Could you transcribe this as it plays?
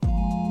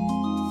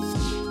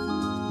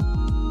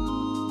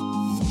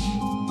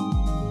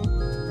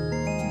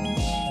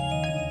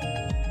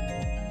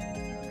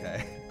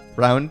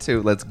Round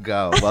 2, let's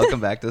go. Welcome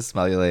back to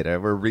Smell You Later.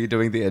 We're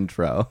redoing the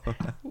intro.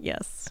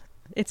 Yes.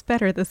 It's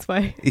better this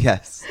way.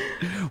 Yes.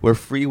 We're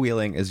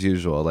freewheeling as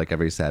usual, like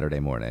every Saturday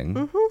morning.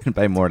 Mm-hmm. And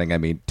by morning, I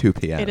mean 2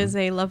 p.m. It is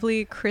a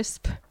lovely,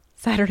 crisp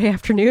Saturday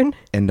afternoon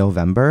In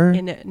November?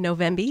 in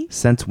November.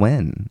 Since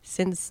when?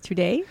 Since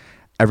today.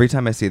 Every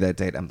time I see that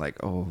date, I'm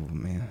like, oh,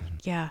 man.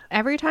 Yeah.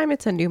 Every time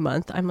it's a new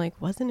month, I'm like,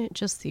 wasn't it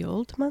just the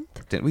old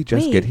month? Didn't we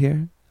just Wait. get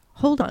here?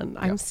 Hold on.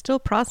 I'm still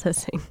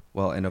processing.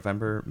 Well, in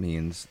November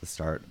means the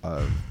start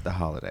of the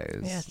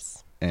holidays.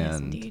 Yes. And yes,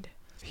 indeed.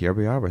 here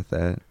we are with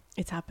it.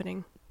 It's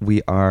happening.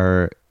 We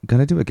are going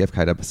to do a gift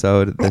guide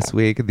episode this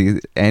week, the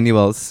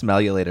annual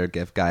Smell You Later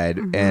gift guide.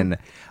 Mm-hmm. And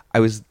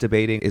I was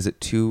debating, is it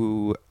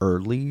too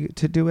early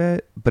to do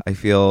it? But I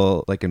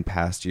feel like in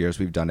past years,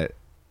 we've done it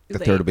the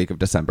Late. third week of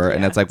December.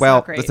 And Yeah, it's like, it's well,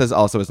 not great. this is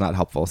also is not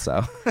helpful.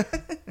 So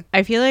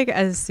I feel like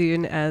as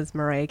soon as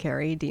Mariah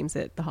Carey deems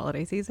it the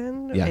holiday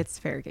season, Yeah. it's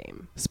fair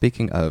game.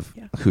 speaking of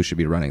Yeah. who should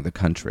be running the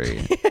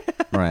country,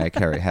 Mariah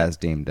Carey has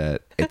deemed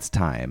it it's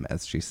time,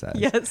 as she says.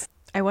 Yes.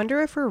 I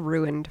wonder if we're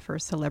ruined for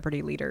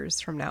celebrity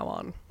leaders from now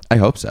on. I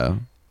hope so.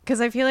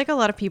 Because I feel like a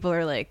lot of people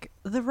are like,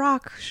 The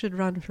Rock should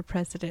run for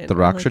president. The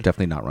Rock Or like, should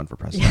definitely not run for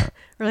president.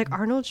 or like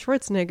Arnold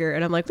Schwarzenegger.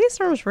 And I'm like, at least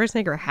Arnold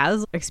Schwarzenegger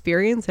has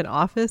experience in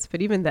office,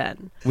 but even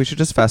then. We should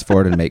just fast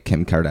forward and make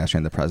Kim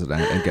Kardashian the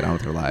president and get on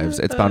with our lives.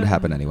 It's bound to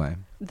happen anyway.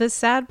 The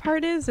sad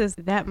part is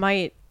that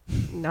might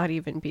not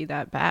even be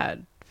that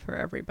bad for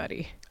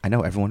everybody. I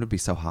know, everyone would be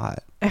so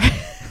hot.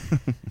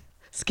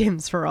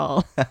 Skims for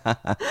all.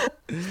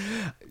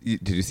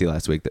 Did you see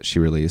last week that she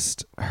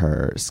released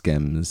her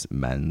Skims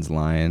men's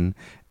line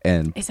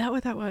and Is that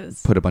what that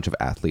was? put a bunch of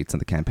athletes in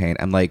the campaign?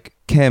 I'm like,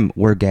 Kim,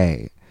 we're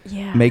gay.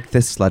 Yeah. Make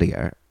this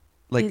sluttier.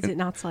 Like, Is it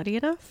not slutty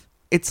enough?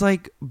 it's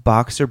like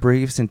boxer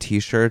briefs and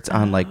t-shirts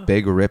on Oh. like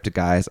big ripped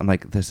guys. I'm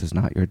like, this is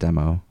not your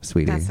demo,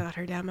 sweetie. That's not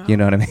her demo. You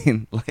know what I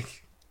mean?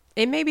 Like,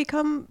 It may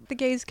become the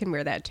gays can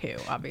wear that too,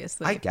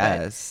 obviously. I but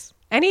guess.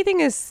 anything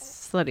is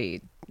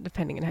slutty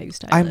depending on how you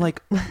style I'm it.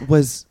 like,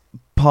 was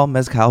Paul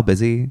Mezcal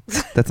busy?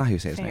 That's not how you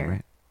say his name, Fair.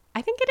 right?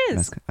 I think it is.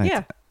 Mezcal.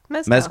 Yeah.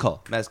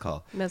 Mezcal.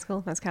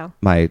 Mezcal.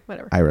 My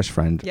Whatever. Irish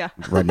friend Yeah.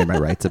 read me my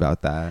rights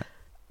about that.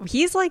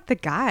 He's like the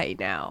guy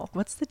now.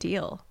 What's the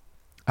deal?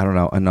 I don't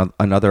know.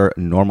 Another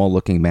normal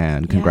looking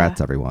man. Congrats,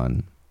 Yeah.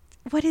 everyone.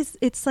 What is,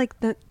 it's like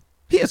the.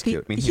 He is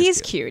cute. I mean,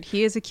 he's cute.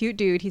 He is a cute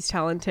dude. He's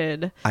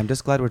talented. I'm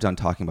just glad we're done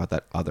talking about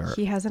that other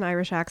He has an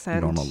Irish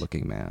accent. normal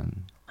looking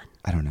man.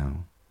 I don't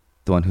know.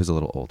 The one who's a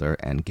little older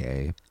and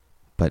gay,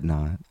 but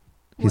not.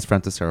 He's What?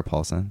 friends with Sarah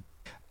Paulson.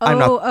 Oh, I'm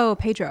not-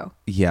 Pedro.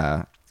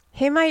 Yeah.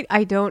 Him,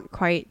 I don't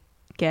quite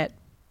get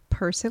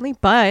personally,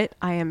 but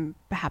I am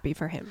happy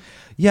for him.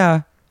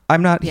 Yeah.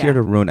 I'm not Yeah. here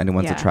to ruin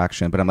anyone's Yeah.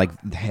 attraction, but I'm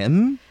like,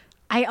 him?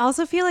 I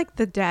also feel like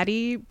the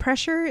daddy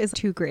pressure is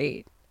too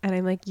great. And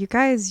I'm like, you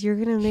guys, you're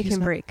going to make He's him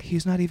not- break.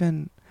 He's not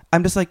even.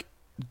 I'm just like,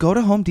 go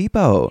to Home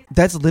Depot.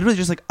 That's literally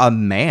just like a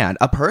man,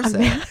 a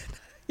person.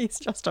 He's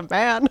just a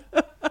man.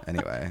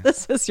 Anyway.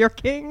 This is your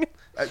king.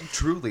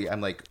 Truly,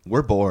 I'm like,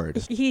 we're bored.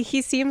 He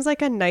seems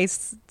like a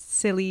nice,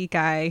 silly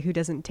guy who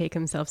doesn't take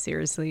himself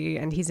seriously,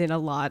 and he's in a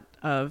lot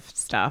of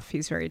stuff.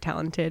 He's very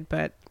talented,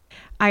 but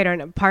I don't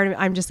know. Part of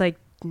I'm just like,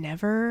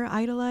 never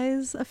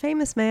idolize a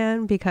famous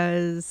man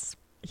because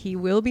he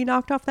will be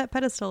knocked off that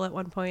pedestal at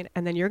one point,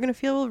 and then you're gonna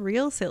feel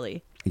real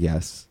silly.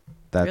 Yes.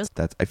 That's.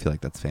 I feel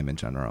like that's fame in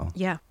general.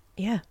 Yeah,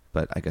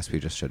 But I guess we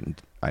just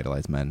shouldn't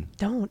idolize men.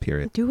 don't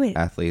Period. do it.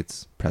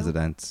 Athletes,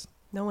 presidents,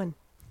 No one,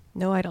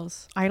 no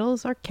idols.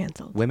 Idols are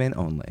canceled. women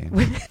only.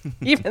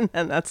 Even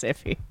then, that's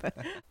iffy. But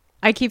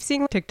I keep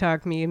seeing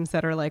TikTok memes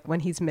that are like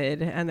when he's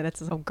mid, and then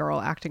it's a girl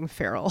acting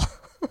feral.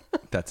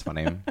 That's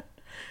funny.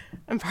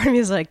 And part of me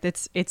is like,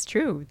 it's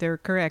true. They're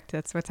correct.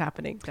 That's what's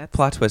happening. That's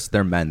Plot twist,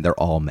 they're men. They're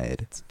all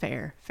mid.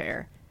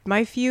 fair.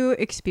 My few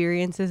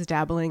experiences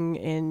dabbling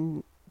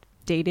in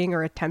dating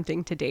or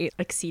attempting to date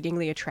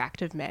exceedingly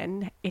attractive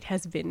men, it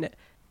has been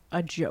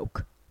a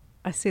joke,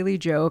 a silly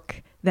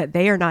joke that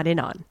they are not in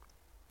on,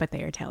 but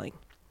they are telling.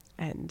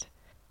 And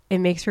it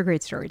makes for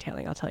great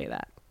storytelling, I'll tell you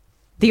that.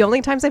 The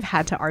only times I've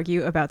had to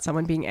argue about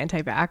someone being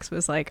anti-vax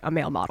was like a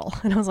male model.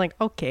 And I was like,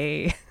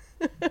 okay,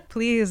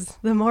 please,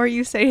 the more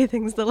you say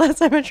things, the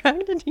less I'm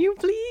attracted to you.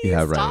 Please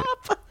Yeah, right.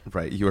 stop.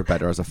 Right. You were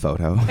better as a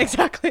photo.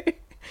 Exactly.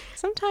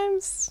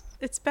 Sometimes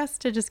it's best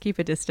to just keep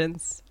a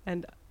distance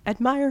and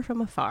admire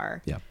from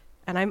afar. Yeah.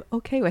 And I'm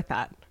okay with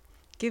that.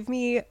 Give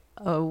me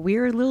a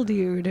weird little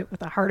dude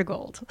with a heart of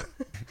gold.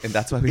 And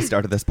that's why we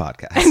started this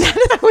podcast.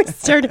 That's how we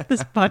started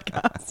this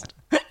podcast.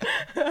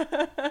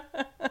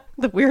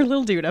 The weird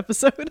little dude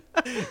episode.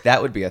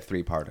 That would be a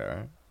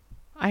 3-parter.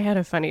 I had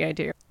a funny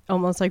idea.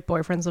 Almost like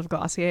Boyfriends of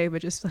Glossier,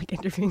 but just like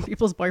interviewing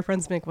people's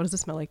boyfriends. Like, what does it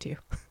smell like to you?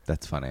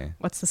 That's funny.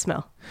 What's the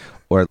smell?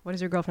 Or What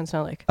does your girlfriend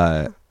smell like?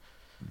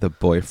 the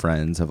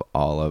boyfriends of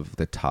all of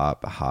the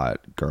top hot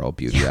girl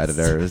beauty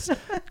editors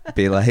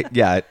be like,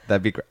 yeah,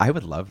 that'd be great. I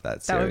would love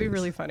that series. That would be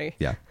really funny.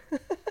 Yeah.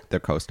 They're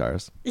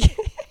co-stars.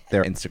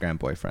 They're Instagram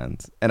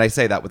boyfriends. And I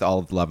say that with all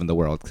of the love in the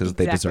world because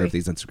they Exactly. deserve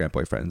these Instagram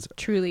boyfriends.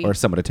 Truly. Or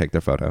someone to take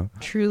their photo.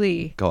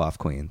 Truly. Go off,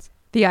 queens.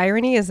 The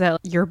irony is that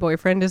your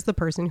boyfriend is the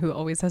person who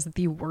always has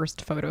the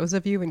worst photos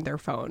of you in their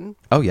phone.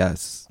 Oh,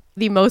 yes.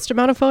 The most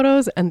amount of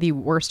photos and the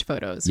worst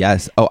photos.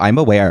 Yes. Oh, I'm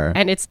aware.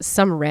 And it's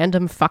some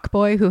random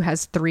fuckboy who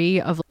has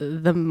 3 of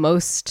the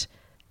most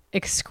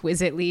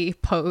exquisitely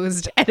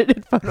posed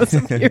edited photos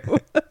of you.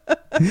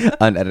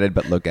 Unedited,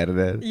 but look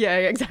edited. Yeah,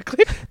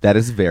 exactly. That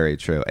is very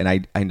true. And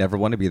I never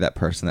want to be that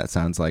person that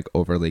sounds like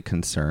overly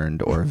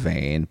concerned or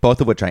vain,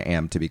 both of which I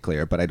am, to be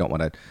clear, but I don't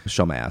want to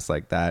show my ass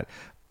like that.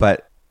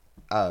 But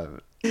I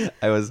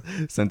was,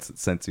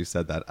 since you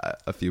said that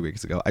a few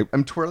weeks ago,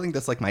 I'm twirling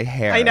this like my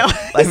hair. I know.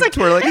 I'm like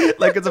twirling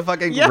like it's a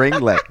fucking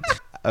ringlet.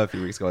 A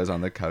few weeks ago, I was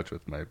on the couch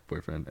with my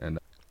boyfriend, and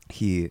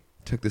he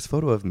took this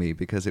photo of me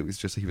because it was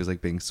just, he was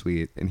like being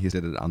sweet, and he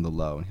did it on the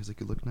low, and he was like,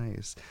 you look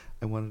nice.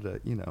 I wanted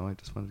to, I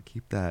just wanted to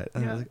keep that.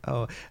 And I was like,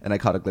 oh. And I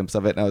caught a glimpse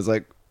of it, and I was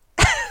like,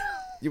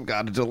 you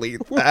gotta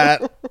delete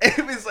that.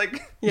 It was like,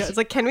 yeah, it's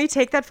like, can we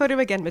take that photo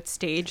again but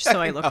stage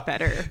so I look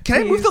better? Can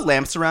I move the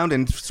lamps around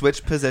and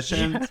switch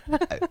positions?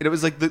 Yeah. It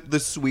was like the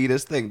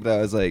sweetest thing, but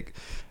I was like,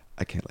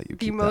 I can't let you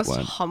keep that one. The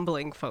most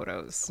humbling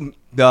photos.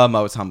 The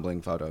most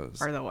humbling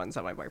photos are the ones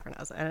that my boyfriend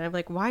has. And I'm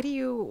like,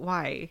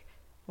 why?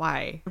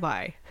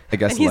 I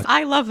guess and he's,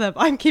 I love them.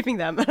 I'm keeping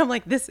them. And I'm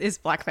like, this is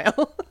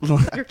blackmail.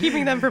 You're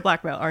keeping them for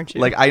blackmail, aren't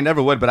you? Like, I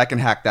never would, but I can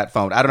hack that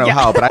phone. I don't know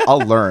how, but I'll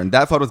learn.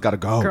 That photo's got to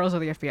go. Girls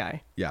of the FBI.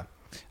 Yeah.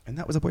 And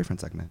that was a boyfriend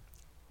segment.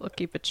 We'll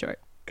keep it short.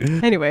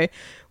 Anyway,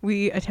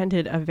 we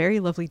attended a very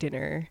lovely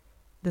dinner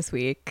this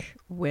week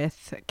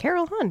with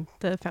Carol Hun,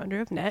 the founder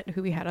of Net,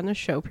 who we had on the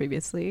show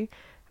previously.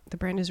 The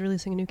brand is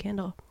releasing a new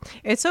candle.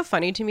 It's so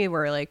funny to me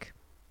where, like,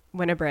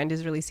 when a brand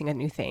is releasing a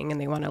new thing and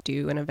they want to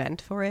do an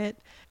event for it,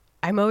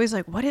 I'm always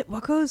like,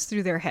 what goes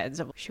through their heads?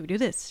 Of, should we do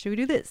this? Should we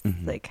do this?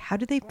 Mm-hmm. Like, how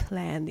do they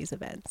plan these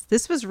events?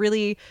 It was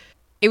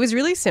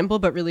really simple,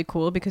 but really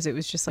cool because it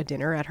was just a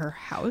dinner at her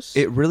house.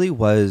 It really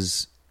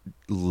was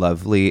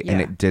lovely,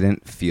 and it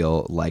didn't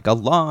feel like a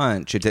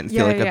launch. It didn't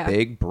feel like a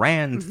big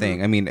brand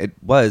thing. I mean, it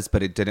was,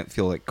 but it didn't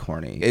feel like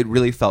corny. It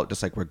really felt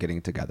just like we're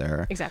getting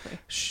together. Exactly.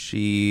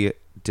 She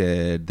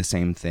did the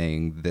same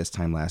thing this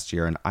time last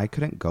year, and I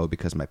couldn't go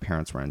because my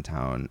parents were in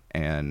town,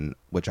 and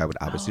which I would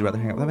obviously rather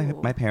hang out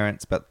with my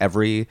parents, but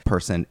every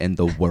person in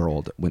the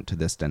world went to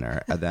this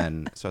dinner. And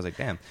then so I was like,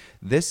 damn.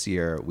 This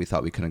year we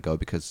thought we couldn't go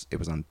because it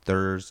was on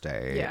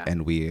Thursday,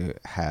 and we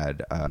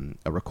had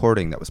a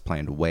recording that was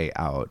planned way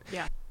out.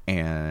 Yeah.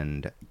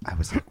 And I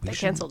was like, they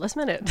canceled last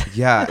minute.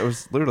 Yeah, it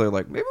was literally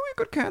like, maybe we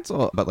could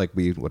cancel, but like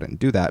we wouldn't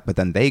do that. But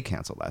then they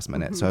canceled last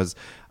minute. So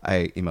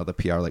I emailed the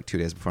PR like 2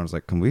 days before. I was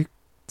like, can we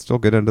still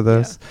get into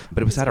this?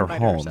 But it was at our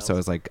home, ourselves. So it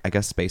was like, I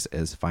guess space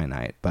is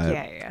finite.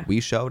 But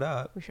we showed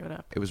up.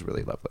 It was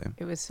really lovely.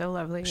 It was so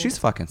lovely. She's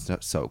fucking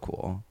so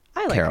cool.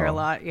 I like her a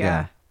lot.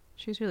 Yeah.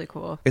 She's really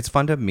cool. It's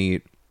fun to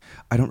meet.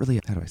 I don't really,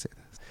 how do I say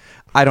this?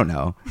 I don't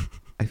know.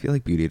 I feel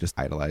like beauty just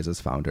idolizes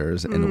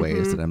founders in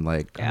ways that I'm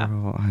like,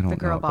 girl, I don't know. The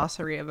girl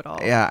bossery of it all.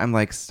 Yeah, I'm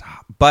like,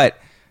 stop. But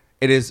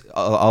it is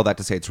all that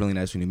to say, it's really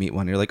nice when you meet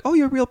one. You're like, oh,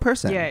 you're a real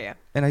person. Yeah.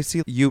 And I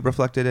see you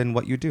reflected in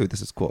what you do.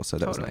 This is cool. So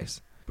that was nice.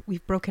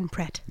 We've broken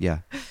Pret. Yeah.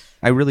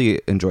 I really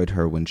enjoyed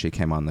her when she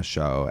came on the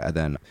show. And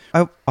then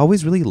I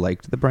always really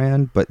liked the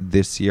brand. But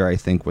this year, I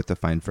think with the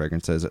Fine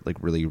Fragrances, it like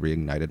really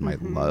reignited my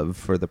love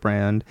for the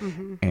brand.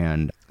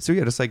 And so,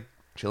 yeah, just like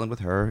chilling with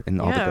her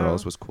and all the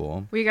girls was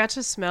cool. We got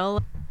to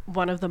smell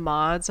one of the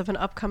mods of an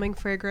upcoming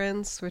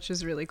fragrance, which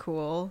is really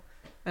cool.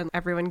 And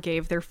everyone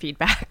gave their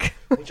feedback.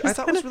 Which I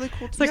thought was really cool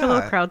too. It's like a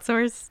little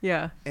crowdsource.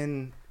 Yeah.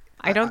 And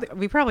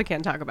we probably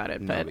can't talk about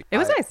it, but it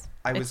was nice.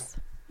 I was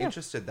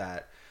interested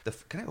that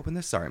can I open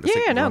this? Sorry. I'm just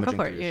go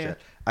for it. Yeah.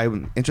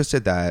 I'm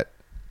interested that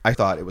I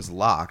thought it was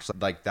locked.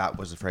 Like that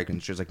was a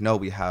fragrance. She was like, no,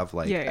 we have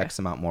like X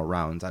amount more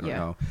rounds. I don't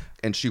know.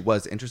 And she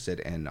was interested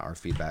in our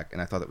feedback.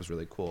 And I thought that was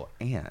really cool.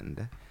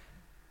 And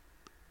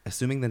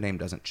assuming the name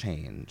doesn't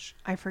change.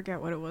 I forget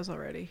what it was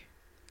already.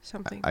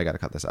 Something. I got to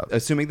cut this out.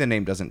 Assuming the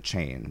name doesn't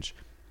change,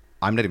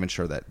 I'm not even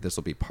sure that this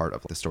will be part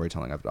of the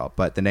storytelling of it all.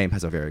 But the name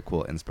has a very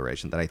cool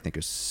inspiration that I think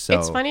is so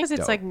It's funny because dope.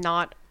 It's like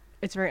not,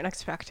 it's very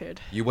unexpected.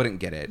 You wouldn't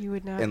get it. You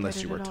would not unless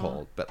get it you were at told.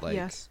 all. But like,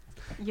 yes.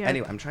 Yeah.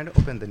 Anyway, I'm trying to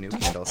open the new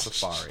candle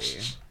Safari.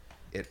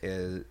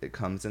 It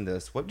comes in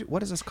this.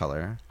 What is this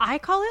color? I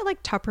call it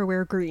like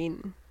Tupperware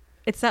green.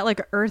 It's that like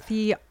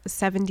earthy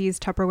 70s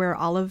Tupperware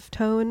olive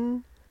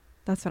tone.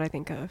 That's what I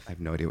think of. I have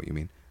no idea what you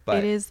mean. But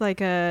it is like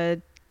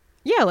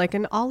like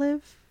an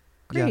olive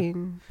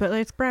green, but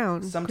it's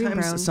brown.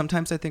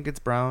 Sometimes I think it's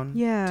brown.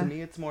 Yeah. To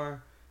me, it's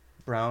more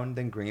brown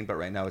than green, but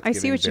right now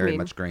it's giving very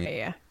much green.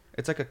 Yeah.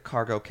 It's like a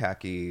cargo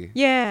khaki.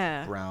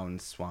 Yeah. Brown,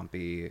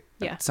 swampy.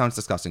 Yeah. It sounds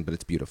disgusting, but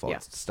it's beautiful. Yeah.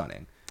 It's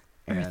stunning.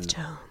 Earth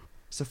tone.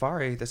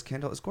 Safari, this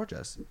candle is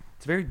gorgeous.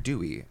 It's very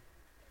dewy.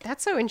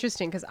 That's so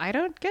interesting because I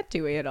don't get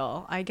dewy at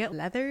all. I get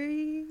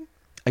leathery.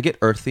 I get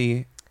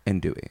earthy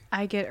and dewy.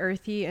 I get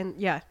earthy and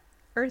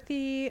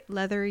earthy,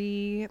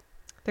 leathery.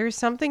 There's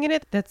something in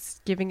it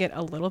that's giving it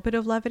a little bit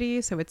of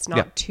levity, so it's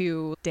not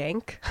too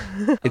dank.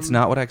 It's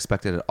not what I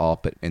expected at all,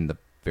 but in the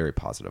very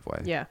positive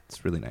way. Yeah.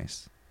 It's really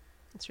nice.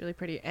 It's really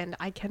pretty, and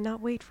I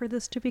cannot wait for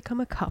this to become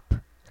a cup.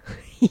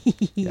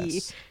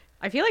 Yes.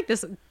 I feel like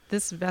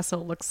this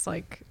vessel looks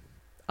like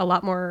a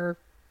lot more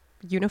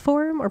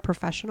uniform or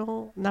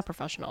professional. Not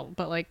professional,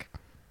 but like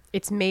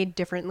it's made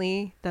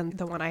differently than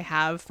the one I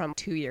have from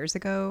 2 years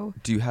ago.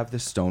 Do you have the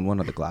stone one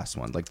or the glass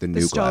one? Like the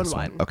new stone glass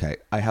one? one. Okay.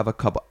 I have a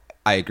couple.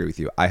 I agree with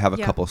you. I have a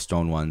couple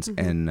stone ones,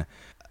 and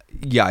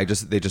yeah,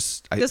 this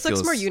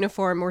looks more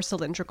uniform, more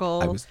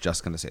cylindrical. I was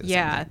just gonna say the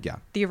yeah, same thing. Yeah.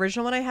 The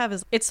original one I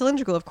have it's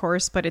cylindrical, of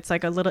course, but it's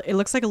like it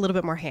looks like a little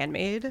bit more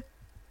handmade.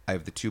 I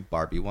have the two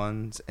Barbie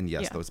ones, and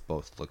yes, Yeah. those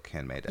both look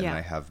handmade. And Yeah.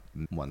 I have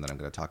one that I'm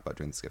going to talk about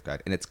during this gift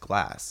guide, and it's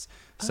glass.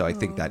 So I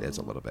think that is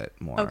a little bit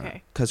more.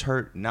 Okay. Because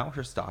her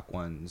stock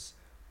ones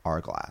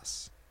are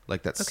glass,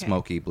 like that Okay.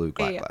 smoky blue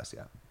Yeah. glass.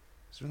 Yeah,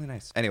 it's really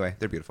nice. Anyway,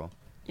 they're beautiful.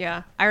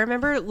 Yeah, I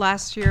remember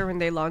last year when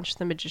they launched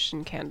the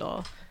magician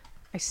candle,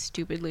 I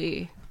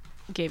stupidly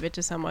gave it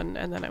to someone,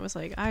 and then I was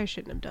like, I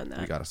shouldn't have done that.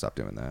 We got to stop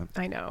doing that.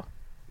 I know.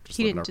 Just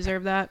He live in didn't our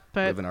deserve that,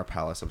 but Live in our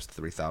palace of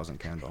 3,000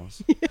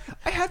 candles.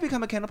 I have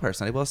become a candle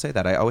person. I will say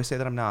that. I always say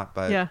that I'm not,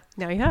 but yeah,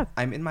 now you have.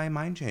 I'm in my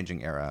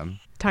mind-changing era.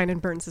 Tynan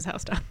burns his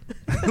house down.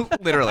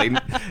 Literally,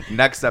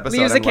 next episode.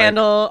 Leaves a I'm like,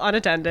 candle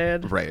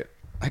unattended. right.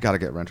 I got to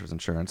get renter's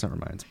insurance. Never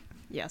mind.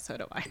 Yeah, so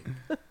do I.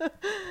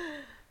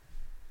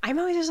 I'm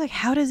always just like,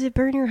 how does it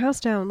burn your house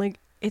down? Like,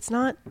 it's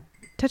not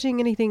touching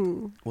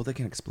anything. Well, they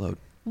can explode.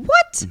 What?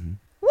 Mm-hmm.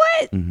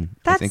 What? Mm-hmm. I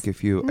That's think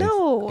if you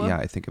no.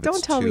 I think if Don't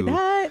it's tell too, me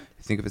that.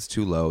 I think if it's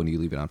too low and you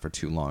leave it on for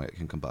too long, it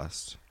can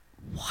combust.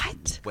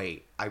 What?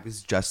 Wait, I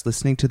was just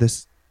listening to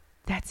this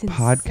That's insane.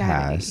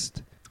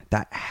 podcast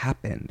that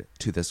happened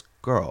to this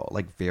girl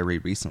like very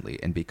recently,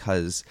 and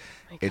because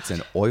My it's God.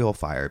 an oil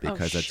fire,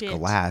 because it's shit.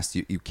 glass,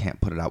 you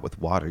can't put it out with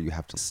water. You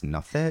have to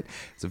snuff it.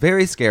 It's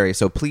very scary.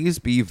 So please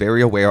be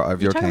very aware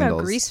of your talking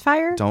candles. about grease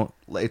fire? Don't.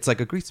 It's like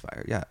a grease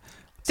fire. Yeah.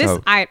 This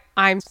So I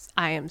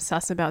am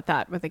sus about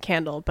that with a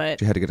candle, but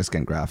you had to get a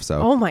skin graft.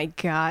 So oh my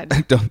God,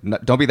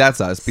 don't be that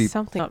sus. Be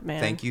something up, man.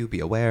 Thank you.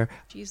 Be aware.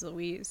 Jeez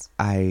Louise,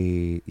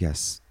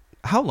 Yes.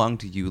 How long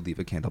do you leave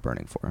a candle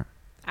burning for?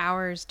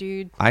 hours,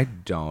 dude. I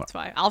don't. That's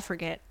why I'll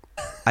forget.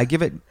 I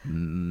give it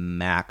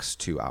max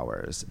 2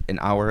 hours. An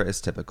hour is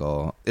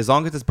typical. As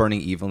long as it's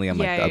burning evenly, I'm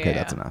Yeah, like, yeah, okay, yeah.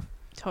 that's enough.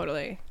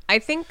 Totally. I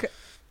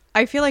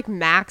feel like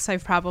max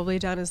I've probably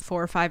done is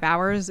 4 or 5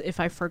 hours if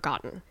I've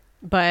forgotten,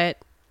 but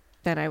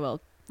then I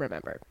will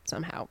remember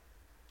somehow.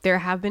 There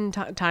have been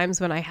times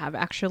when I have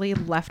actually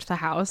left the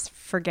house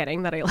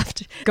forgetting that I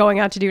left, going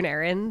out to do an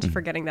errand,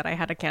 forgetting that I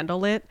had a candle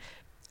lit.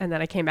 And then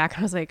I came back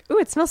and I was like, ooh,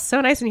 it smells so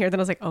nice in here. Then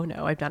I was like, oh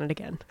no, I've done it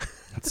again.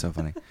 That's so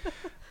funny.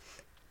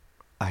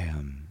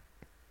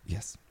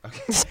 Yes.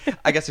 Okay.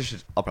 I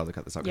guess I'll probably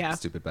cut this out because Yeah. it's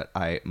stupid, but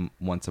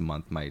once a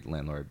month, my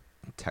landlord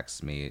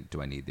texts me,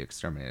 do I need the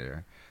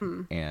exterminator?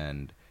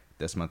 And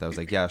this month I was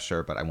like, yeah,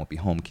 sure, but I won't be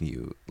home. Can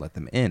you let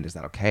them in? Is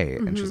that okay?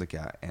 And she's like,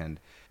 yeah. And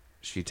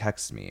she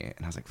texts me,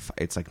 and I was like,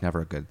 it's like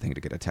never a good thing to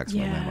get a text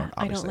from my landlord,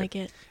 I obviously. don't like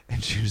it.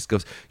 And she just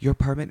goes, your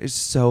apartment is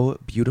so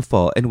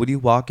beautiful. And when you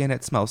walk in,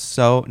 it smells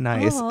so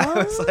nice. I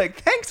was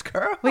like, thanks,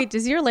 girl. Wait,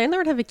 does your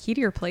landlord have a key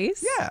to your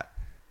place? Yeah.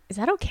 Is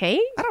that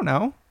okay? I don't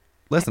know.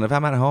 Listen, if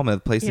I'm at home and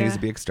the place needs Yeah. to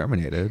be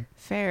exterminated,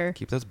 Fair.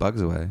 keep those bugs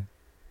away.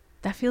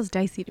 That feels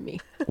dicey to me.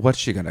 What's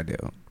she going to do?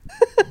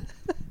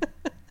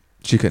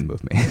 She couldn't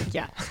move me.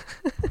 Yeah.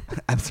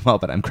 I'm small,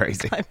 but I'm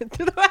crazy.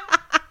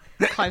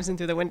 Climbs in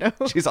through the window.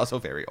 She's also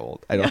very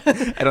old. I don't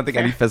think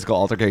any physical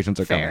altercations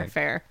are Fair, coming.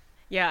 fair.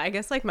 Yeah, I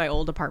guess like my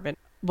old apartment,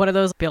 one of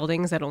those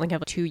buildings that only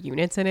have 2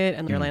 units in it,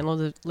 and your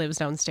landlord lives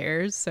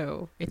downstairs,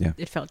 so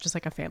it felt just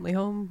like a family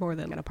home more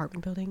than an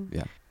apartment building.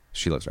 Yeah.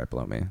 She lives right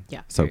below me.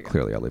 Yeah, So there you go.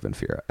 clearly I live in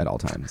fear at all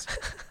times.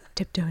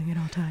 Tiptoeing at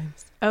all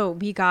times. Oh,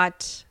 we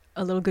got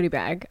a little goodie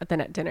bag at the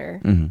net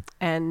dinner, Mm-hmm.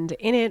 and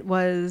in it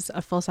was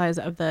a full size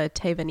of the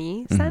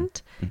Tevani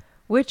scent,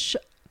 which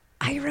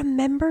I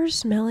remember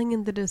smelling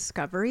in the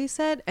Discovery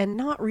set and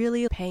not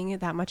really paying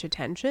it that much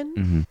attention.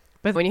 Mm-hmm.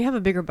 But when you have a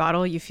bigger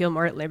bottle, you feel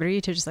more at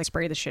liberty to just like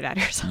spray the shit out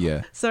of yourself.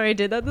 Yeah. So I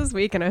did that this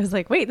week, and I was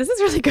like, wait, this is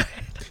really good.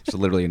 It's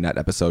literally a net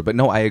episode. But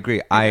no, I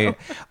agree. I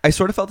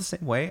sort of felt the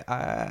same way.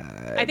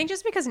 I think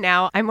just because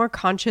now I'm more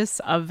conscious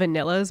of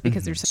vanillas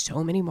because there's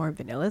so many more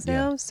vanillas Yeah.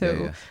 now. So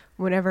Yeah.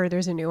 whenever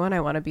there's a new one, I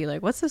want to be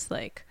like, what's this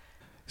like?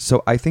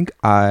 So I think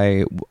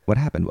what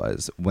happened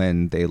was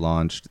when they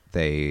launched,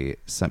 they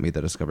sent me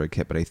the Discovery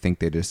kit, but I think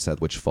they just said,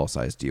 which full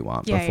size do you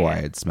want Yeah, before yeah.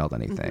 I had smelled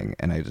anything.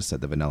 And I just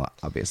said the vanilla,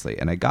 obviously.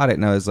 And I got it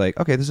and I was like,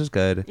 okay, this is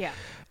good. Yeah.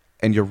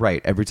 And you're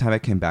right. Every time I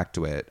came back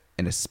to it,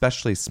 and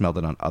especially smelled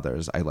it on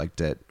others, I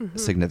liked it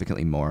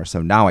significantly more.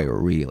 So now I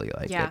really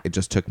like Yeah. it. It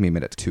just took me a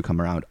minute to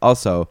come around.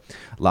 Also,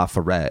 La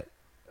Ferrette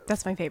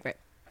That's my favorite.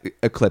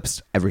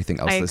 eclipsed everything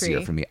else I this agree.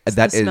 year for me. It's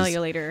That the is smell you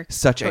later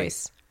such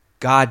choice. a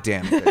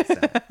goddamn good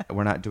scent.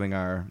 We're not doing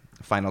our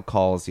final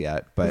calls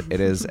yet, but it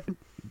is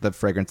the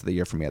fragrance of the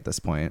year for me at this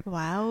point.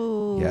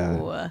 Wow.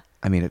 Yeah.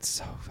 I mean, it's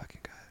so fucking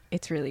good.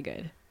 It's really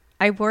good.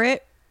 I wore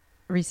it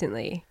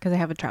recently because I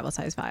have a travel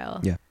size vial.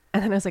 Yeah.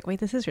 And then I was like, wait,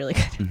 this is really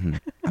good. Hmm.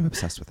 I'm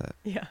obsessed with it.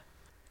 Yeah.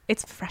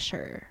 It's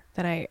fresher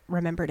than I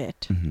remembered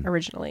it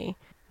originally.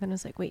 Then I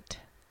was like, wait,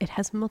 it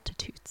has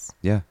multitudes.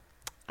 Yeah.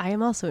 I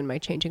am also in my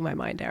changing my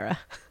mind era.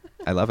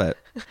 I love it.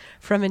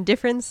 From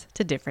indifference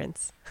to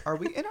difference. Are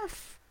we in our...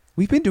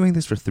 We've been doing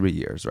this for 3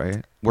 years,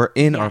 right? We're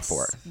in our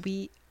fourth.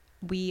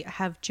 We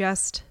have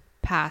just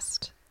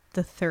passed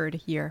the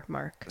 3rd year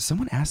mark.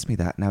 Someone asked me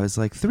that and I was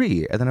like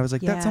 3. And then I was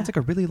like, that sounds like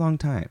a really long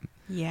time.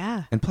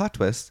 Yeah. And plot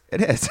twist, it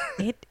is.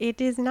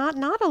 It is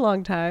not a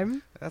long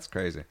time. That's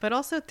crazy. But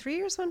also 3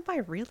 years went by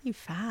really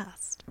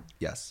fast.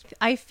 Yes.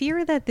 I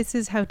fear that this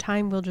is how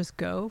time will just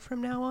go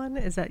from now on.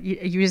 Is that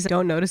you just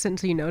don't notice it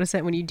until you notice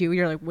it. When you do,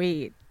 you're like,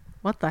 wait,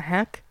 what the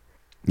heck?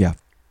 Yeah.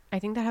 I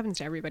think that happens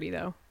to everybody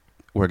though.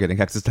 We're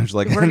getting existential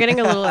again. We're getting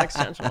a little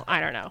existential.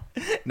 I don't know.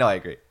 No, I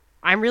agree.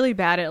 I'm really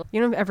bad at,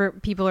 ever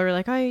people are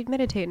like, I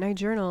meditate and I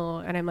journal.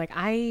 And I'm like,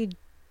 I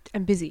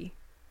am busy.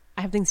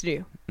 I have things to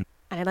do.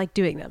 And I like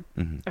doing them.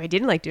 Mm-hmm. If I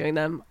didn't like doing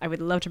them, I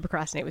would love to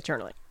procrastinate with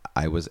journaling.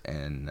 I was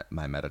in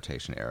my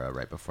meditation era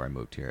right before I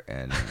moved here.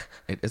 And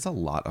it is a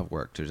lot of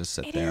work to just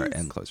sit there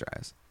and close your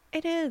eyes.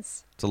 It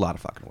is. It's a lot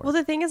of fucking work. Well,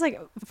 the thing is, like,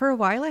 for a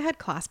while I had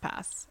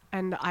ClassPass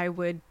and I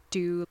would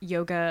do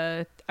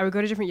yoga. I would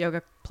go to different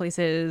yoga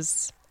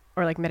places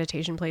or like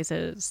meditation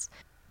places.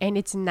 And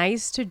it's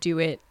nice to do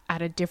it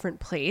at a different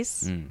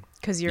place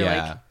because you're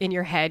like in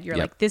your head, you're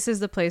like, this is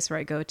the place where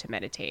I go to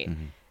meditate.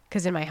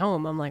 Because in my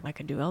home, I'm like, I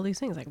could do all these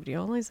things. I could do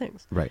all these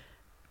things. Right.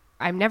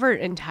 I'm never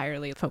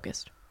entirely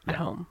focused at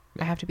home.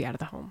 I have to be out of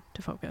the home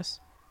to focus,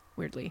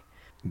 weirdly.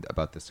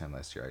 About this time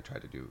last year, I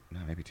tried to do, no,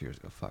 maybe 2 years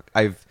ago. Fuck.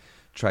 I've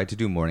tried to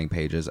do morning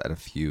pages at a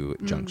few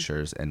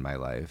junctures in my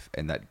life.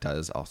 And that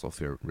does also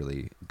feel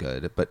really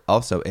good. But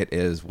also it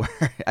is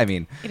work. I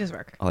mean, it is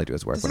work. All I do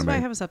is work. This is why I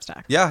have a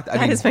Substack. Yeah.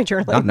 That is my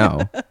journaling.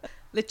 No.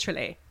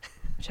 Literally.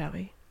 Shall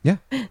we? Yeah.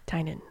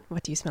 Tynan,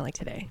 what do you smell like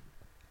today?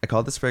 I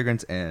called this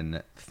fragrance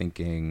in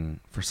thinking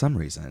for some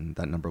reason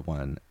that number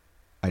 1,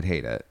 I'd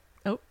hate it.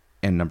 Oh.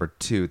 And number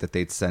 2, that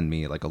they'd send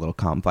me like a little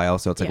comp file.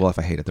 So it's like, well, if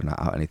I hate it, they're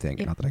not out anything.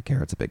 Not that I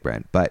care. It's a big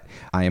brand. But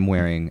I am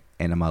wearing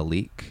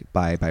Animalique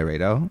by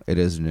Byredo. It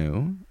is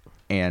new.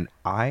 And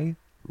I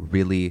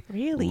really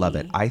love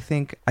it. I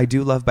think I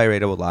do love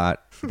Byredo a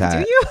lot.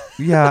 Do you?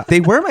 Yeah,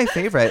 they were my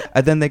favorite.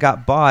 And then they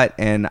got bought.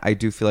 And I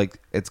do feel like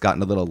it's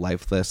gotten a little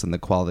lifeless and the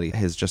quality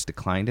has just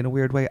declined in a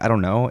weird way. I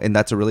don't know. And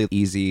that's a really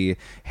easy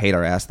hate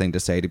our ass thing to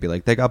say, to be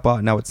like, they got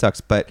bought, now it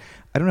sucks. But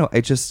I don't know.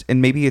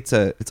 And maybe it's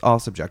all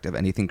subjective.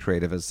 Anything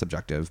creative is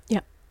subjective.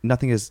 Yeah.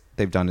 Nothing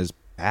they've done is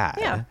bad.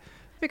 Yeah.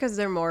 Because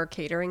they're more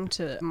catering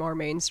to more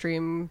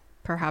mainstream,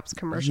 perhaps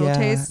commercial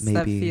tastes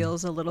that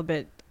feels a little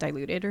bit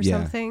diluted or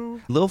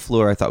something. Lil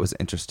Fleur I thought was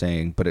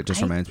interesting, but it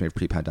just reminds me of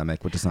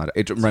pre-pandemic, which is not,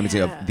 it reminds me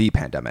of the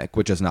pandemic,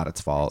 which is not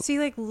its fault. See,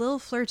 like Lil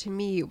Fleur to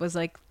me was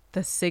like the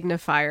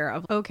signifier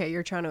of, okay,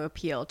 you're trying to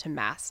appeal to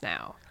mass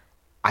now.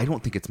 I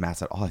don't think it's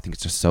mass at all. I think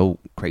it's just so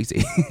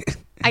crazy.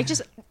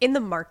 In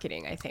the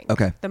marketing, I think.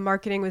 Okay. The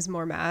marketing was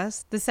more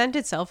mass. The scent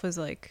itself was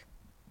like,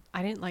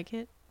 I didn't like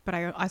it, but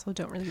I also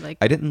don't really like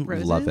I didn't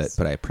roses. love it,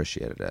 but I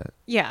appreciated it.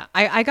 Yeah,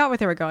 I got what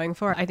they were going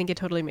for. I think it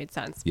totally made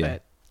sense. Yeah.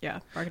 But yeah,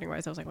 marketing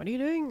wise, I was like, what are you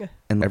doing?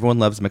 And everyone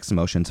loves mixed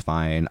emotions,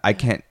 fine. I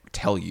can't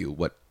tell you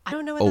what, I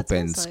don't know what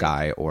Open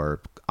Sky like.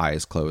 Or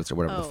Eyes Closed or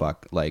whatever the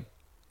fuck. Like,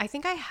 I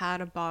think I had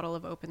a bottle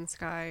of Open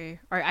Sky.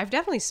 Or I've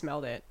definitely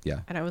smelled it.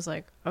 Yeah. And I was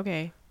like,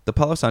 okay. The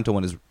Palo Santo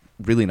one is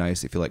really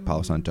nice if you like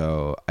Palo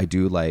Santo. I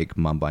do like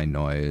Mumbai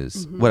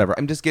Noise. Whatever.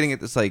 I'm just getting at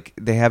this, like,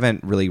 they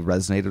haven't really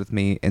resonated with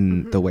me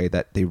in the way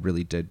that they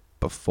really did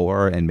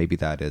before. And maybe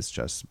that is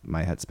just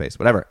my headspace.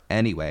 Whatever.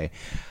 Anyway,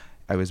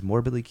 I was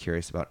morbidly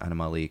curious about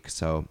Animalique,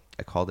 so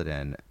I called it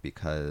in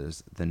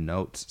because the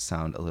notes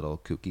sound a little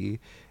kooky.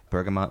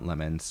 Bergamot,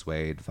 lemon,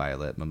 suede,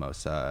 violet,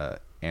 mimosa,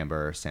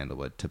 amber,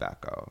 sandalwood,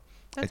 tobacco.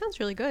 That sounds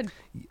really good.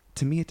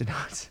 To me, it did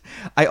not.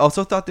 I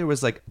also thought there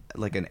was like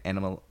an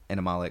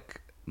animalic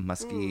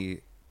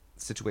musky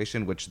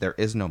situation, which there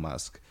is no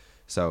musk,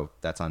 so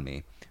that's on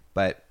me.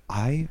 But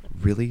I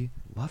really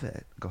love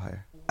it. Go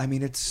ahead. I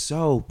mean, it's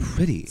so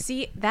pretty.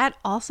 See, that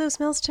also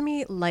smells to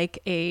me like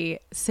a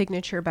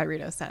signature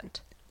Byredo scent.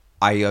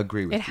 I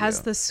agree with you. It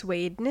has the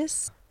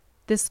suedeness,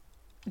 this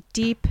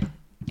deep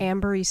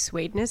ambery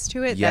suedeness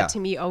to it that to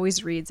me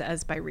always reads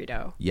as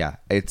Byredo. Yeah,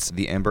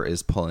 the amber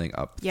is pulling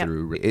up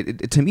through.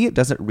 To me, it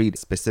doesn't read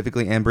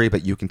specifically ambery,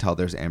 but you can tell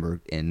there's amber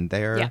in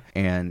there. Yeah.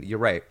 And you're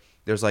right.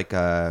 There's like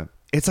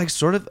it's like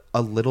sort of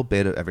a little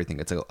bit of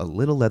everything. It's a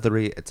little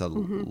leathery. It's a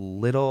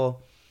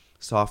little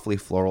softly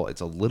floral.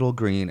 It's a little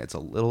green. It's a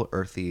little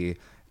earthy.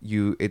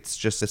 It's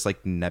just this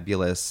like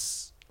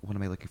nebulous, what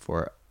am I looking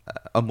for?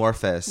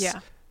 Amorphous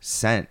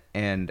scent.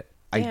 And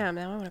now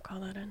I want to call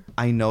that in.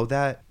 I know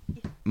that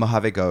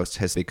Mojave Ghost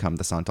has become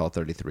the Santal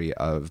 33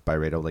 of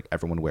Byredo. Like,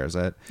 everyone wears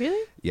it.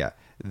 Really? Yeah.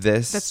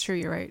 That's true.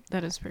 You're right.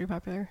 That is pretty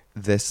popular.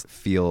 This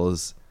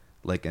feels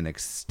like an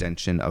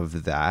extension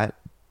of that,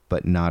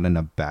 but not in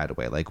a bad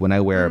way. Like, when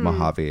I wear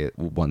Mojave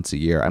once a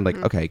year, I'm like,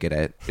 okay, I get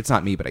it. It's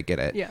not me, but I get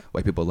it. Yeah.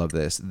 White people love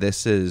this.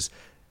 This is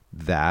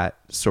that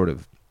sort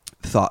of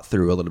thought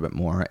through a little bit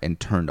more and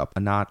turned up a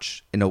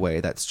notch in a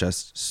way that's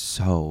just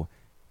so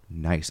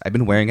nice. I've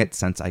been wearing it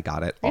since I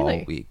got it all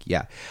Really? week.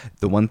 Yeah.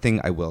 The one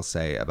thing I will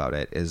say about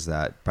it is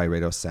that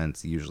Byredo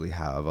scents usually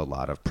have a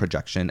lot of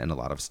projection and a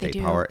lot of stay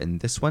do. power. And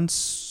this one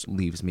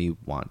leaves me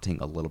wanting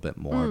a little bit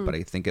more. But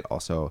I think it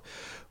also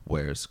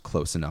wears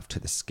close enough to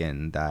the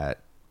skin that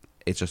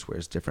it just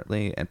wears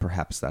differently. And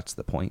perhaps that's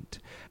the point.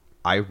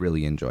 I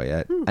really enjoy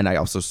it. And I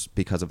also,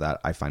 because of that,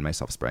 I find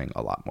myself spraying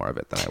a lot more of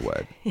it than I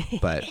would.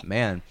 But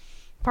man,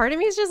 Part of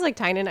me is just like,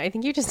 Tynan, I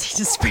think you just need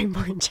to spray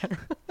more in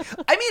general.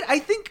 I mean, I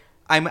think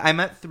I'm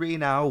at 3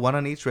 now, 1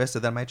 on each wrist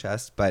and then my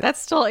chest. But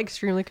That's still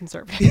extremely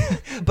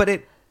conservative.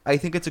 but I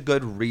think it's a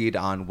good read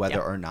on whether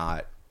Yep. or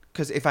not,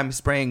 because if I'm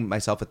spraying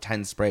myself with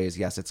 10 sprays,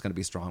 yes, it's going to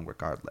be strong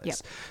regardless. Yep.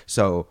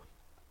 So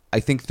I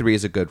think 3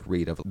 is a good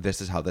read of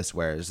this is how this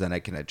wears, then I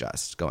can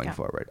adjust going Yeah.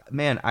 forward.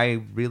 Man, I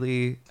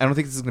don't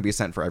think this is going to be a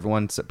scent for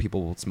everyone. So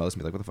people will smell this and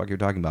be like, what the fuck are you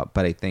talking about?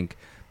 But I think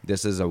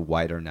this is a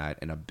wider net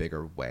in a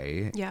bigger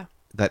way. Yeah.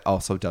 That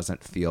also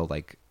doesn't feel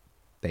like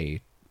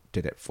they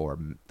did it for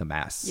the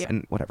mass. Yeah.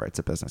 And whatever, it's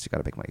a business. You got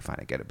to make money. Fine,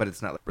 I get it. But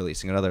it's not like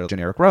releasing another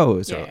generic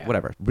rose or Yeah.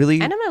 whatever. Really,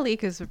 Anna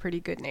Malik is a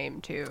pretty good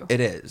name, too. it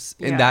is.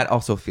 Yeah. And that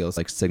also feels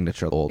like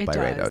signature old It by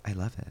does. Rado. I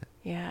love it.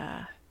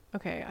 Yeah.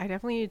 Okay, I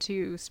definitely need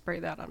to spray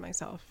that on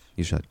myself.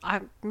 You should.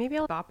 Maybe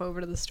I'll bop over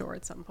to the store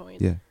at some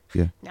point. Yeah.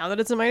 Yeah. Now that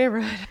it's in my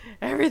neighborhood.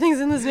 Everything's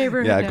in this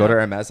neighborhood Yeah, now. go to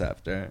Hermes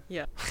after.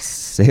 Yeah.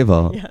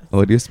 Sable, Yes.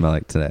 what do you smell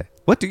like today?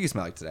 What do you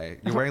smell like today?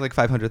 You're wearing like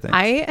 500 things.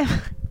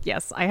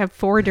 Yes, I have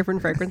 4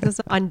 different fragrances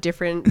on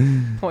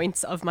different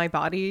points of my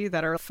body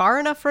that are far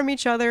enough from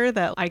each other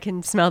that I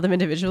can smell them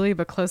individually,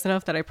 but close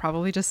enough that I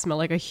probably just smell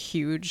like a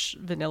huge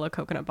vanilla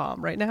coconut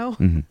bomb right now.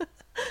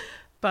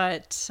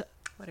 But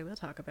what I will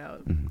talk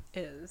about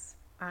is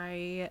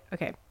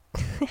okay.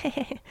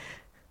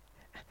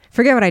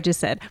 Forget what I just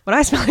said. What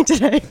I smell like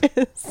today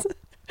is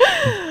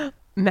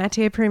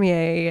Matier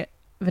Premier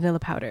vanilla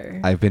powder.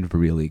 I've been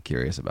really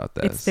curious about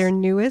this. It's their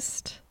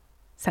newest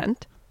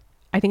scent.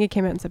 I think it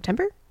came out in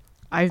September.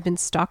 I've been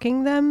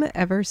stalking them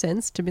ever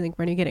since to be like,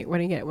 when are you getting it? When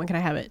are you getting it? When can I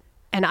have it?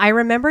 And I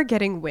remember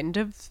getting wind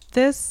of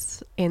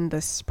this in the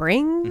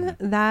spring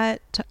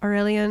that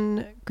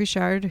Aurélien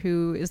Guichard,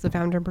 who is the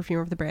founder and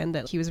perfumer of the brand,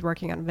 that he was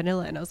working on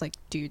vanilla. And I was like,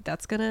 dude,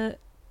 that's gonna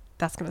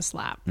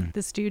slap.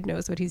 This dude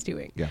knows what he's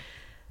doing. Yeah.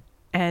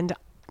 And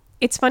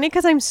it's funny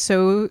because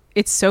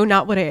it's so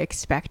not what I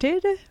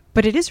expected,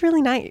 but it is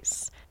really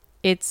nice.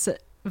 It's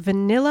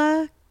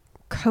vanilla,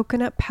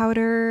 coconut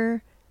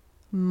powder,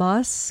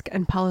 musk,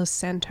 and Palo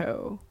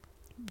Santo.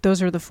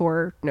 Those are the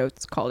 4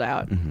 notes called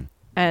out.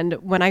 And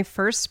when I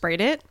first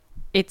sprayed it,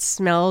 it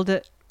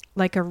smelled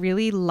like a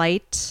really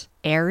light,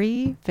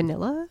 airy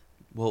vanilla.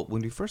 Well,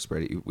 when we first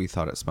sprayed it, we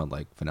thought it smelled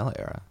like Vanilla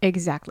Era,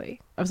 Exactly.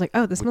 I was like,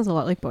 oh, this smells a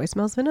lot like Boy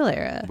Smells Vanilla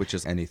Era. which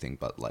is anything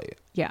but light.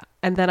 Yeah.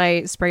 And then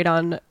I sprayed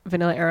on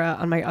Vanilla Era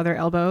on my other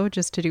elbow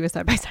just to do a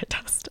side-by-side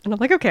test. And I'm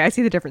like, okay, I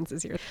see the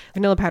differences here.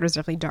 Vanilla powder is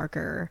definitely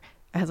darker.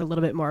 It has a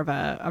little bit more of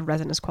a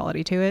resinous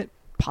quality to it,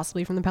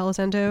 possibly from the Palo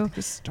Santo.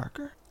 This is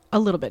darker? A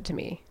little bit to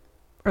me.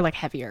 Or like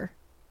heavier.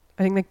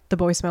 I think the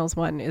Boy Smells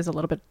one is a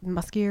little bit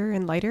muskier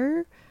and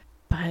lighter.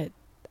 But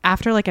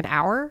after like an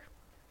hour,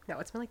 no,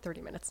 it's been like 30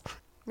 minutes.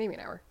 Maybe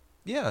an hour.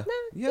 Yeah.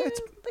 Yeah, it's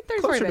like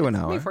 30, closer 40 to minutes. an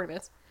hour. Maybe 40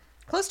 minutes.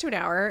 Close to an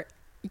hour,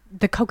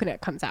 the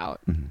coconut comes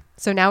out.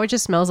 So now it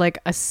just smells like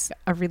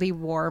a really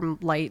warm,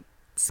 light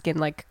skin,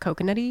 like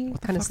coconutty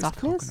kind of fuck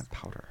is softness. coconut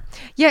powder?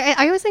 Yeah,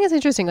 I always think it's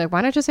interesting. Like,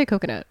 why not just say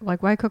coconut?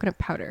 Like, why coconut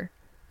powder?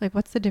 Like,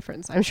 what's the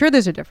difference? I'm sure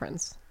there's a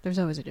difference. There's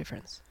always a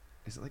difference.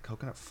 Is it like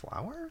coconut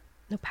flour?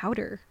 No,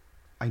 powder.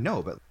 I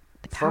know, but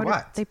The for powder-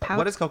 what? they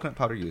What is coconut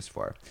powder used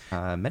for?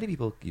 Many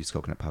people use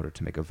coconut powder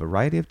to make a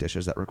variety of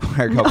dishes that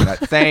require coconut.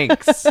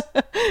 Thanks.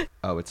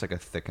 Oh, it's like a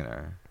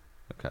thickener.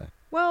 Okay,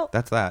 Well,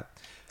 that's that.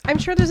 I'm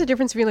sure there's a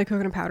difference between like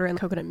coconut powder and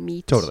coconut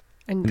meat. Totally.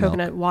 And Milk.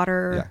 coconut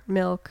water, Yeah.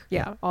 milk,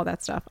 all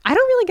that stuff. I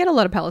don't really get a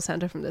lot of Palo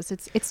Santo from this.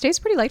 It stays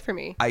pretty light for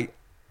me.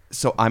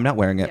 So I'm not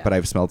wearing it, Yeah. but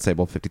I've smelled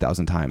Sable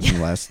 50,000 times in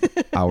the last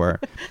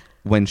hour.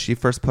 When she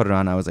first put it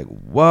on, I was like,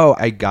 whoa,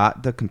 I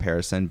got the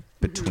comparison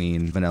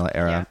between Vanilla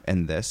Era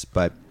and this,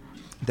 but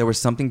there was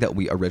something that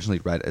we originally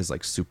read as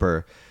like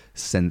super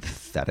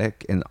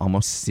synthetic and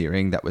almost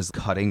searing that was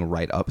cutting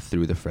right up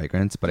through the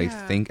fragrance. But I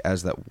think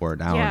as that wore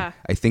down,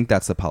 I think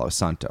that's the Palo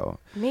Santo.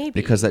 Maybe.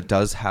 Because it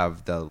does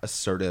have the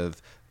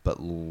assertive but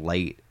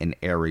light and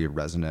airy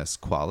resinous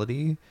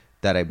quality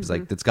that I was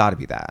like, that's got to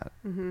be that.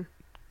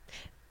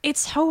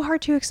 It's so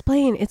hard to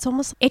explain. It's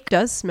almost, it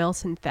does smell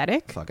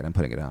synthetic. Fuck it, I'm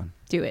putting it on.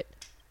 Do it.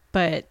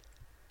 But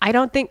I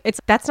don't think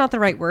that's not the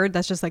right word.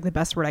 That's just like the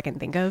best word I can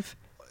think of.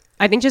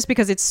 I think just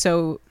because it's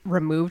so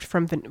removed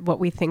from what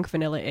we think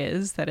vanilla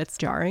is that it's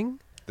jarring.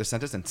 The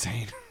scent is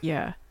insane.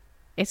 Yeah.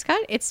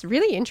 It's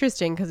really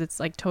interesting because it's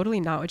like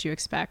totally not what you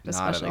expect, Not at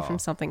especially all. from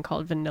something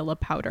called vanilla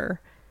powder.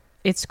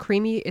 It's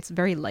creamy. It's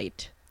very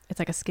light. It's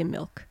like a skim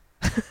milk.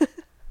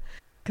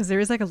 Because there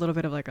is like a little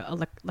bit of like a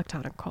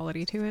lactonic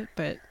quality to it,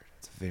 but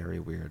It's very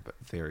weird, but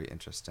very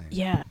interesting.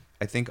 yeah.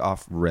 I think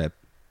off rip,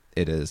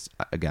 it is,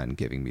 again,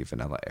 giving me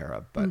Vanilla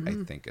Era, but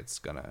I think it's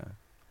gonna,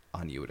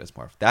 on you, it is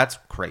more. That's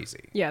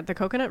crazy. Yeah, the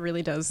coconut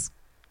really does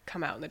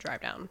come out in the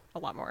drive down a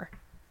lot more.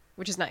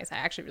 which is nice. I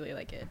actually really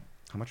like it.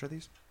 How much are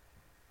these?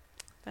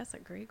 That's a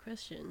great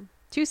question.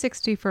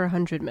 $260 for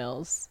 100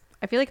 mils.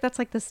 I feel like that's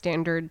like the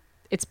standard.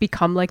 It's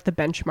become like the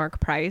benchmark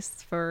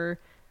price for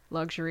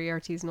luxury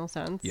artisanal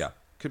scents. Yeah.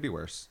 Could be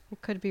worse.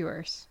 It could be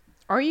worse.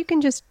 Or you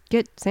can just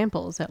get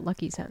samples at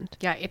Lucky Scent.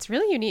 Yeah, it's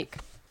really unique.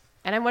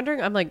 And I'm wondering,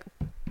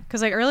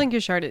 because like Erling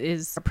Guichard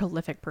is a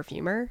prolific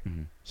perfumer.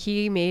 Mm-hmm.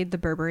 He made the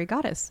Burberry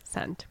Goddess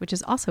scent, which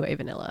is also a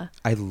vanilla.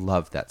 I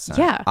love that scent.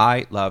 Yeah.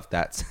 I love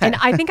that scent. And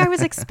I think I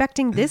was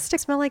expecting this to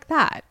smell like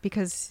that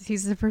because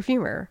he's a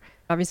perfumer.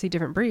 Obviously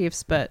different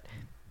briefs, but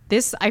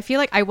this, I feel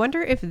like, I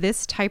wonder if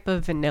this type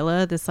of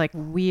vanilla, this like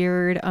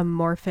weird,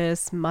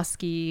 amorphous,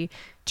 musky,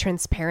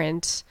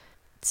 transparent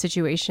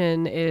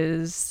situation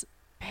is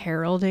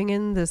heralding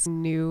in this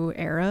new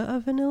era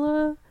of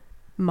vanilla,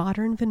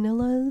 modern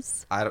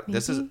vanillas.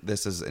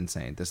 This is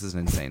insane. This is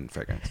an insane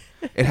fragrance.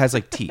 It has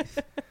like teeth.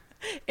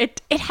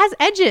 It has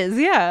edges,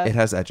 yeah. It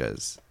has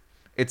edges.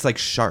 It's like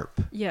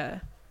sharp. Yeah.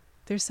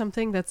 There's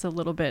something that's a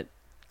little bit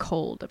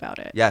cold about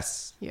it.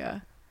 Yes.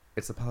 Yeah.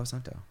 It's the Palo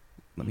Santo.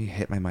 Let me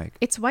hit my mic.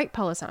 It's white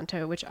Palo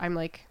Santo, which I'm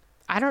like,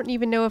 I don't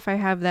even know if I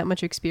have that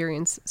much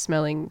experience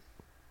smelling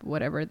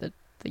whatever the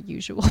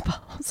usual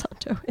Palo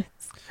Santo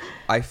is.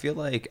 I feel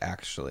like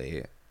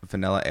actually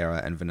Vanilla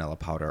Era and Vanilla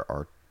Powder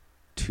are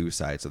two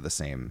sides of the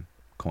same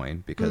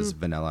coin because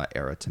Vanilla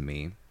Era to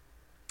me,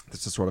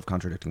 this is sort of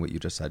contradicting what you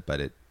just said,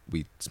 but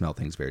we smell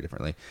things very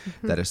differently.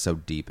 Mm-hmm. That is so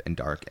deep and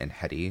dark and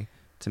heady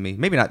to me.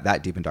 Maybe not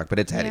that deep and dark, but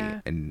it's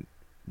heady and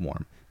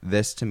warm.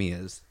 This to me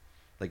is,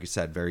 like you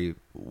said, very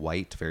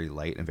white, very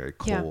light, and very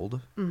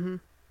cold. Yeah. Mm-hmm.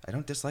 I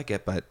don't dislike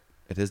it, but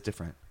it is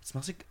different. It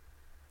smells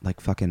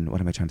like fucking,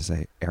 what am I trying to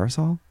say?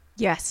 Aerosol?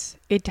 Yes,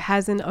 it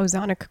has an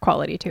ozonic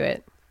quality to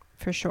it,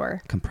 for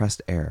sure.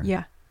 Compressed air.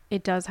 Yeah,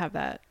 it does have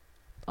that.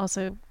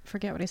 Also,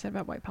 forget what I said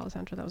about white Palo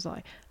Santo. That was a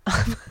lie.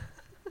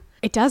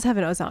 It does have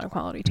an ozonic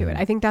quality to it.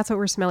 I think that's what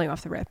we're smelling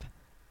off the rip.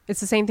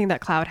 It's the same thing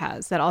that Cloud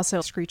has. That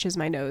also screeches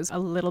my nose a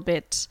little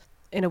bit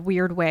in a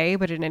weird way,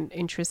 but in an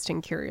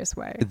interesting, curious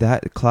way.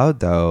 That Cloud,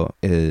 though,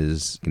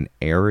 is an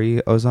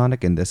airy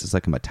ozonic, and this is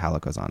like a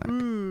metallic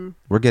ozonic.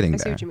 We're getting there.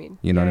 I see what you mean.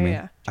 You know what I mean?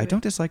 Yeah. I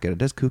don't dislike it.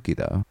 It is kooky,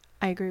 though.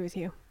 I agree with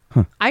you.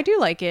 Huh. I do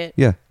like it.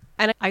 Yeah.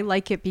 And I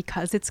like it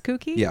because it's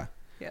kooky. Yeah.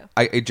 Yeah.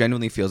 It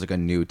genuinely feels like a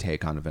new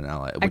take on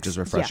vanilla, which is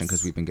refreshing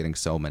because yes. we've been getting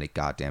so many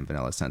goddamn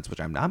vanilla scents, which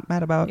I'm not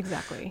mad about.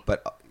 Exactly.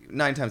 But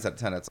 9 times out of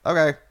 10, it's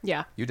okay.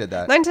 Yeah. You did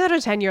that. 9 out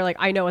of 10, you're like,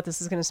 I know what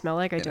this is going to smell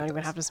like. I And don't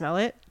even have to smell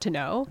it to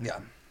know. Yeah.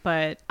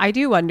 But I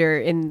do wonder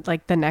in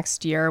like the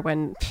next year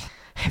when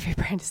every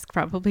brand is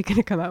probably going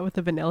to come out with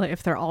the vanilla,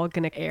 if they're all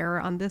going to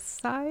err on this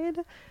side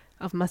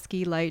of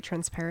musky, light,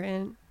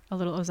 transparent, a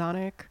little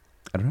ozonic.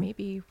 I don't know.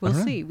 Maybe. We'll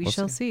see. We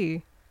shall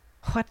see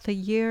what the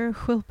year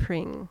will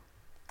bring.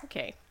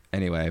 Okay.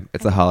 Anyway,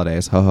 it's the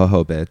holidays. Ho, ho,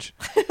 ho, bitch.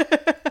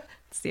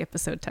 It's the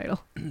episode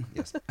title.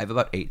 Yes. I have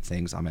about 8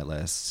 things on my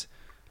list.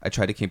 I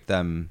try to keep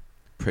them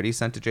pretty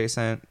scent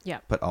adjacent,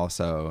 Yeah. but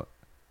also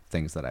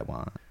things that I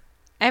want.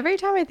 Every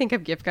time I think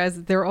of gift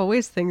guides, there are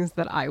always things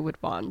that I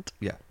would want.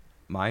 Yeah.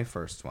 My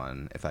first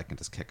one, if I can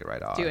just kick it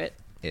right off, Do it.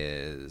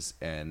 is,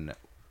 and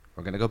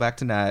we're going to go back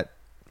to Net.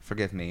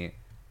 Forgive me.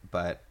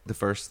 But the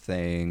first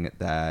thing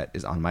that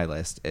is on my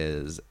list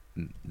is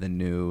the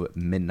new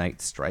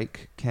Midnight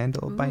Strike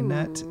candle by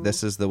Net.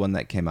 This is the one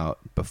that came out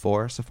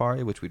before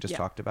Safari, which we just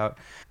talked about.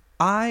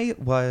 I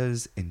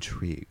was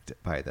intrigued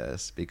by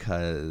this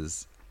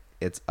because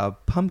it's a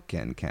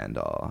pumpkin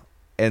candle.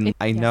 And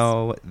I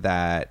know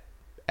that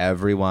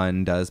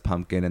everyone does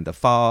pumpkin in the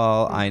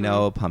fall. I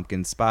know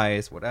pumpkin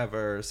spice,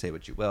 whatever, say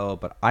what you will.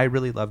 But I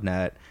really love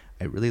Net.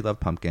 I really love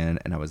pumpkin.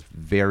 And I was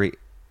very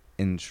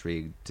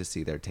intrigued to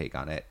see their take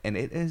on it. And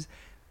it is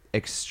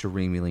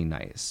extremely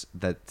nice.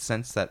 The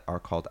scents that are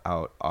called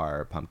out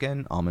are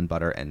pumpkin, almond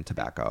butter, and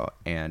tobacco.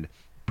 And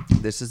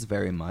this is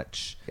very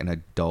much an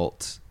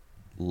adult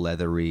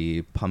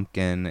leathery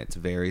pumpkin. It's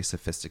very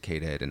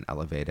sophisticated and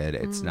elevated.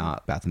 It's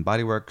not Bath and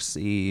Body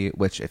Works-y,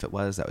 which if it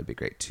was, that would be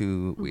great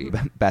too.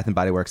 Bath and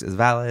Body Works is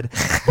valid.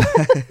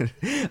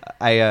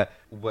 I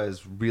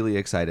was really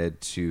excited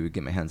to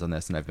get my hands on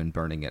this, and I've been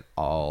burning it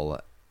all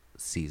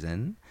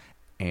season.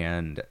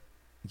 And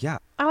yeah.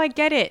 Oh, I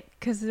get it.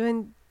 Because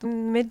when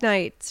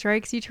midnight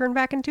strikes, you turn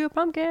back into a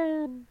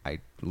pumpkin. I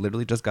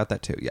literally just got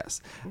that too.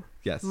 Yes.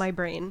 Yes. My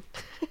brain.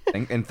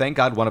 and thank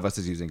God one of us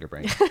is using your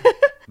brain.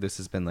 This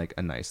has been like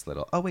a nice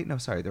little... Oh, wait, no,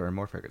 sorry. There are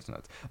more fragrance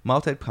notes.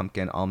 Malted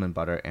pumpkin, almond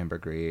butter,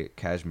 ambergris,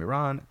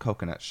 cashmeron,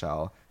 coconut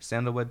shell,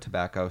 sandalwood,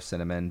 tobacco,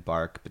 cinnamon,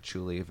 bark,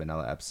 patchouli,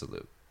 vanilla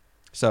absolute.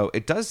 So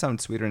it does sound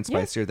sweeter and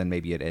spicier than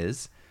maybe it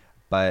is,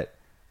 but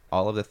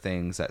all of the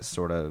things that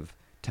sort of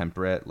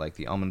temper it, like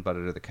the almond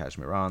butter, the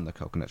cashmeron, the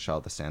coconut shell,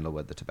 the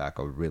sandalwood, the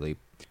tobacco, really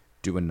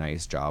do a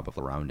nice job of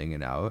rounding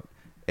it out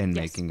and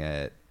making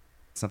it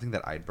something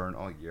that I'd burn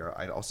all year.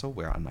 I'd also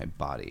wear on my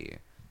body.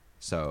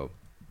 So...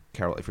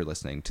 Carol, if you're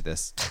listening to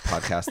this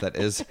podcast that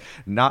is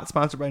not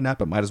sponsored by Net,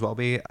 but might as well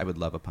be, I would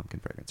love a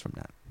pumpkin fragrance from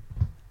Net.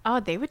 Oh,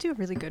 they would do a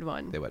really good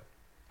one. They would.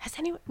 Has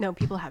anyone? No,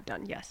 people have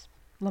done. Yes.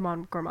 Le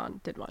Monde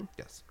Gourmand did one.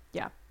 Yes.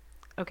 Yeah.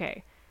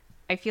 Okay.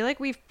 I feel like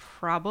we've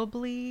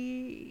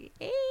probably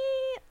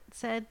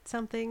said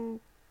something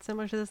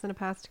similar to this in a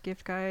past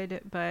gift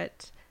guide,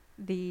 but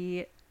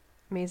the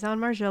Maison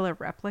Margiela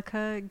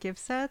replica gift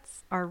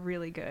sets are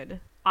really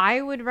good.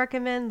 I would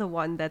recommend the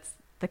one that's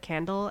the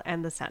candle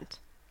and the scent.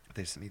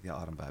 They sent me the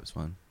Autumn Vibes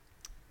one.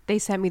 They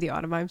sent me the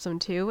Autumn Vibes one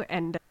too,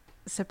 and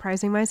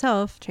surprising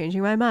myself,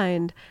 changing my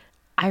mind,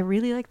 I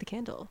really like the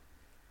candle.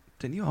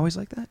 Didn't you always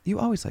like that? You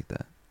always like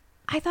that.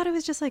 I thought it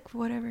was just like,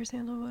 whatever,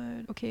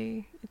 sandalwood.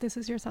 Okay, this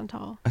is your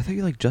Santal. I thought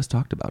you like just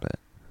talked about it.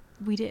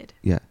 We did.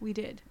 Yeah. We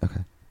did. Okay.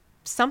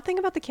 Something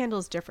about the candle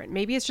is different.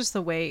 Maybe it's just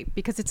the way,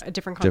 because it's a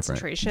different Different,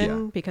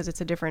 concentration, yeah. because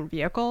it's a different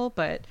vehicle,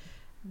 but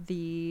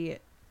they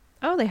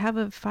have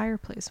a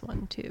fireplace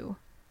one too.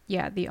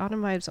 Yeah, the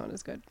Autumn Vibes one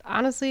is good.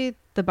 Honestly,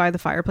 the By the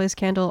Fireplace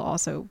candle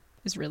also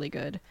is really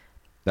good.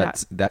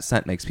 That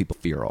scent makes people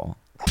feral.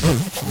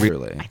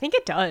 Really. I think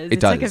it does. It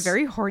It's like a does.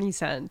 very horny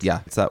scent. Yeah,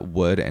 it's that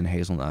wood and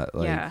hazelnut.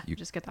 Like, yeah, you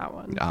just get that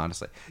one.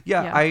 honestly.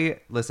 Yeah, Yeah.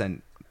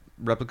 listen,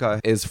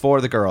 replica is for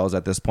the girls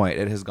at this point.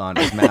 It has gone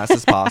as mass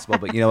as possible,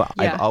 but Yeah.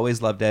 I've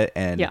always loved it,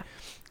 and Yeah.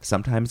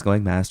 sometimes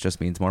going mass just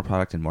means more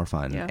product and more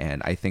fun, Yeah.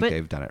 and I think But-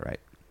 they've done it right.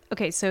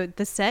 Okay, so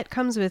the set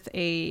comes with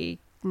a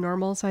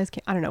normal size.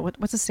 I don't know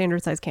what's a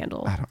standard size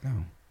candle. I don't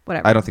know.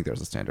 Whatever. I don't think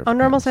there's a standard. A for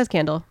normal candles. size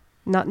candle,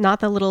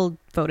 not the little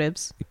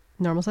votives.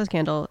 Normal size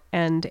candle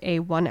and a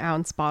 1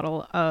 ounce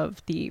bottle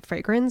of the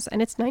fragrance,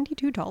 and it's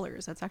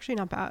 $92. That's actually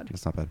not bad.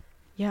 That's not bad.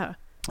 Yeah.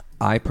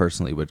 I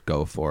personally would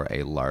go for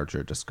a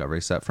larger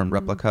discovery set from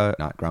Replica.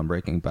 Not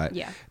groundbreaking, but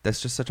Yeah. that's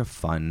just such a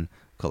fun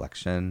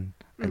collection.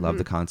 I love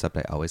the concept.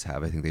 I always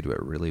have. I think they do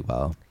it really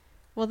well.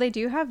 Well, they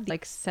do have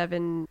like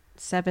 7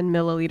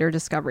 milliliter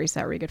discovery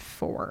set where you get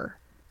 4,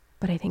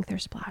 but I think they're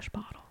splash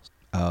bottles.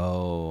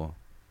 Oh,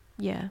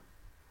 Yeah,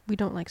 we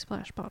don't like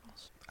splash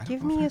bottles. I don't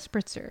Give know me a if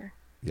spritzer.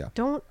 yeah.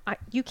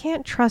 You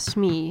can't trust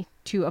me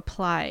to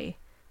apply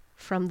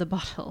from the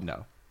bottle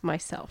No,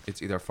 myself.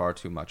 it's either far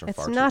too much or It's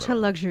far too not a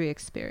little. luxury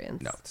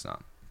experience. No, it's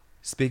not.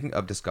 Speaking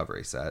of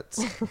discovery sets,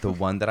 the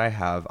one that I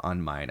have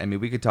on mine, I mean,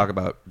 we could talk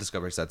about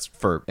discovery sets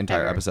for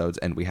entire Ever. episodes,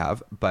 and we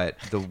have, but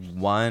the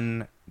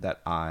one that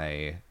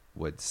I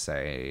would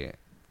say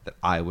that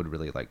I would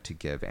really like to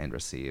give and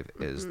receive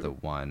is the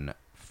one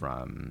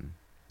from,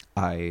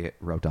 I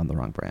wrote down the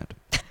wrong brand.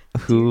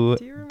 Who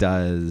do you remember?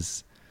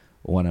 does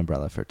One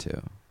Umbrella for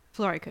Two?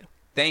 Floricu.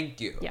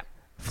 Thank you. Yeah.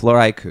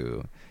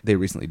 Floricu. They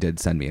recently did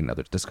send me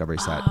another discovery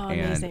set, Oh,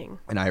 amazing.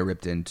 and I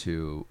ripped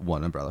into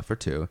One Umbrella for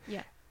Two.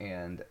 Yeah.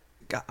 And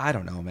I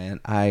don't know, man.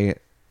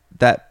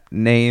 That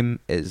name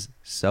is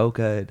so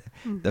good.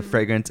 The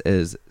fragrance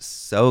is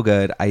so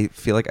good. I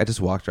feel like I just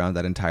walked around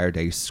that entire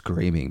day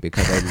screaming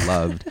because I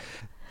loved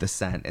the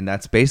scent. And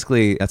that's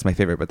my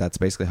favorite, but that's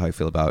basically how I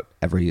feel about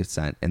every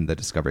scent in the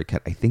Discovery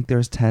kit. I think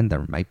there's 10,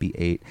 there might be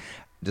 8.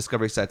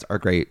 Discovery sets are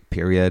great,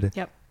 period.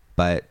 Yep.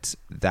 But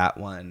that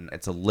one,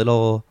 it's a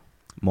little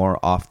more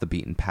off the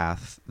beaten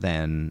path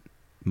than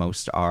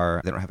most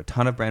are. They don't have a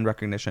ton of brand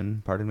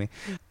recognition, pardon me.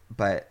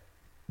 But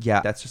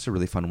yeah, that's just a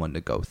really fun one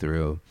to go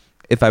through.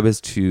 If I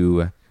was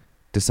to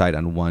decide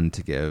on one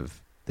to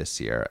give this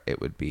year,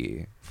 it would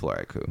be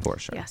Floricu for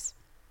sure. Yes.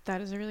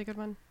 That is a really good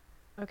one.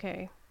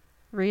 Okay.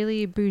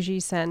 Really bougie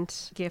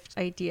scent gift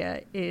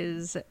idea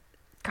is,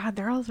 God,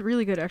 they're all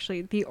really good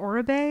actually. The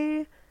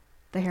Oribe,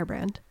 the hair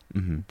brand,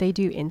 Mm-hmm. they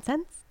do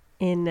incense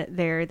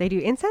they do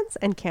incense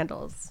and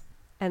candles.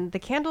 And the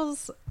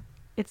candles,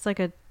 it's like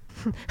a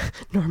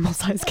normal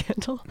size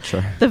candle.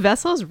 Sure. The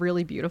vessel is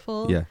really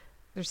beautiful. Yeah.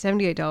 They're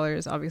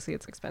 $78. Obviously,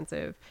 it's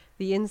expensive.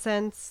 The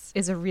incense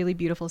is a really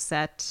beautiful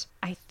set.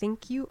 I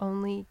think you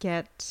only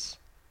get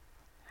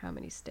how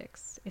many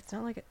sticks? It's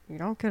not like you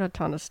don't get a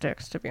ton of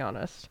sticks, to be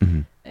honest.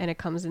 Mm-hmm. And it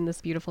comes in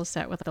this beautiful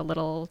set with a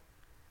little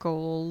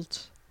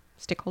gold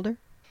stick holder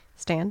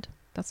stand.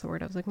 That's the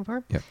word I was looking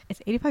for. Yep. It's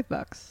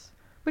 $85,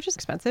 which is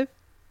expensive,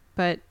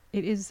 but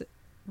it is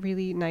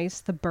really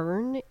nice. The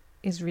burn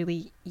is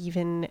really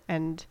even,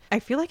 and I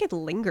feel like it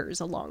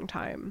lingers a long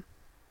time.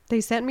 They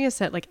sent me a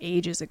set like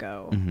ages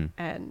ago, Mm-hmm.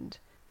 and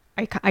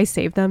I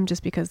saved them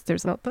just because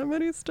there's not that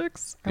many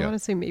sticks. I Yeah. want to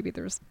say maybe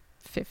there's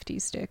 50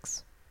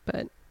 sticks,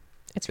 but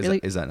it's Is, really,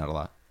 is that not a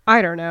lot?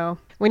 I don't know.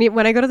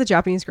 When I go to the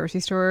Japanese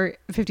grocery store,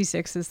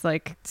 56 is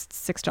like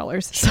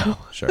 $6. So,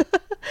 Sure.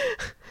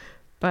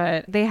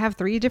 but they have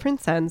 3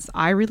 different scents.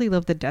 I really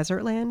love the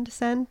Desertland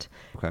scent.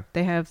 Okay.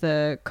 They have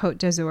the Côte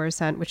d'Azur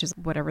scent, which is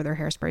whatever their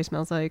hairspray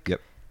smells like.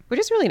 Yep. Which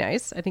is really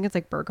nice. I think it's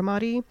like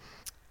bergamot.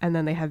 And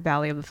then they have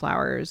Valley of the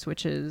Flowers,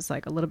 which is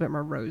like a little bit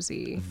more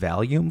rosy.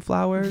 Valium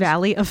flowers?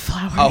 Valley of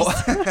Flowers. Oh,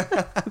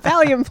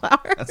 Valium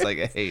flowers. that's like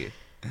a hey.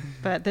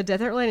 But the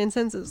Desertland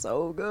incense is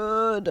so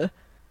good.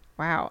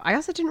 Wow. I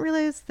also didn't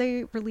realize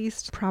they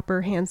released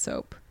proper hand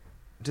soap.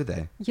 Did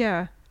they?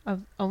 Yeah.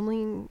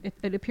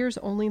 It appears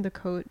only the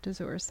Côte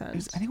d'Azur scent.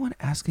 Is anyone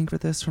asking for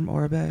this from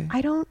Oribe? I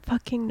don't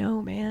fucking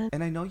know, man.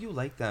 And I know you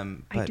like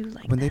them, I but do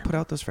like when they them. put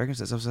out those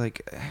fragrances, I was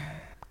like,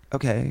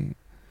 okay.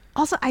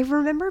 Also, I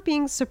remember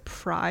being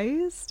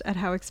surprised at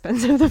how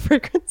expensive the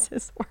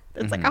fragrances were.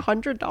 It's like Mhm.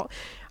 $100.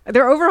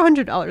 They're over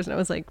 $100, and I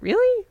was like,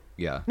 really?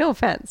 Yeah. No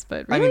offense,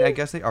 but I really, mean, I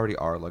guess they already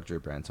are a luxury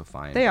brand, so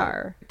fine. they but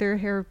are. Their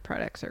hair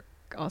products are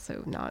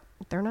also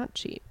they're not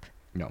cheap,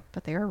 No.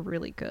 but they are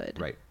really good.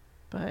 Right.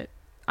 But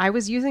I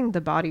was using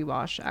the body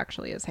wash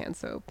actually as hand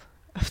soap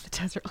of the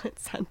Desertland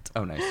scent.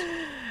 Oh, nice.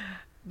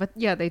 But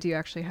yeah, they do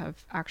actually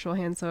have actual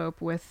hand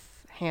soap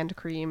with hand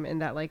cream in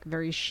that like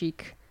very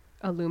chic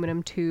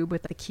aluminum tube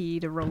with the key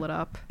to roll it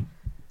up.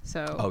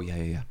 So Oh,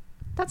 yeah.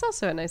 that's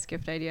also a nice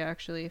gift idea,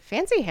 actually.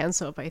 Fancy hand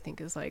soap, I think,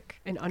 is like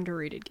an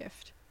underrated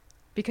gift.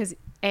 Because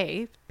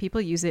A, people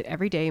use it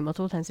every day,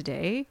 multiple times a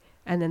day,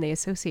 and then they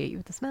associate you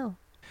with the smell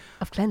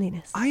of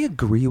cleanliness. I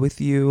agree with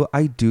you.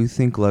 I do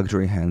think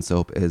luxury hand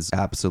soap is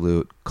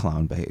absolute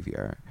clown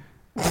behavior.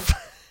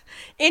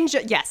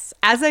 Yes,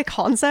 as a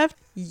concept,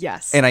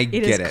 yes. And I it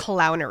get is it.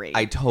 clownery.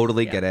 I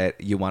totally Yeah. get it.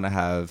 You want to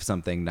have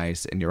something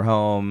nice in your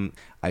home.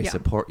 I Yeah.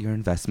 support your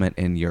investment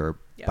in your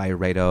Yeah.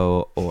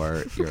 Byredo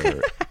or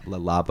your Le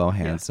Labo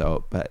hand Yeah.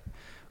 soap, but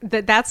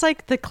That's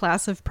like the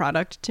class of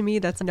product to me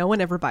that's no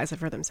one ever buys it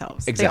for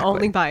themselves. Exactly. They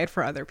only buy it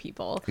for other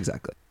people.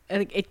 exactly.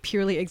 And it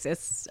purely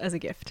exists as a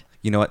gift.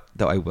 You know what,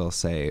 though? I will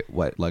say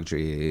what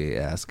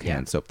luxury-esque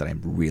hand soap that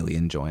I'm really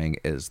enjoying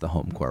is the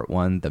Home Court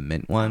one, the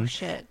mint one. Oh,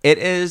 shit. It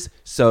is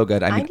so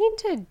good. I I mean, need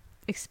to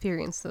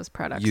experience those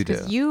products. You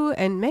 'cause do. You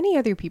and many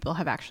other people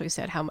have actually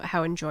said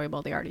how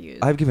enjoyable they are to use.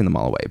 I've given them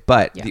all away,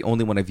 but Yeah. the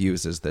only one I've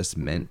used is this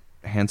mint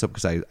hand soap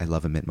because I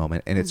love a mint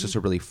moment, and it's just a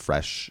really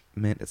fresh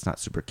mint. It's not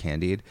super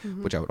candied,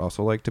 which I would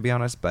also like, to be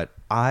honest, but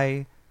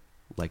I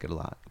like it a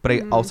lot. But I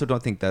also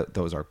don't think that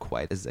those are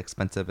quite as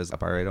expensive as a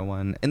Byredo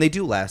one, and they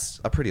do last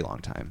a pretty long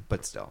time,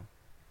 but still.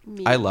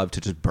 Me, I love to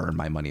just burn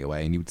my money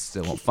away, and you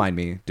still won't find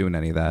me doing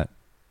any of that.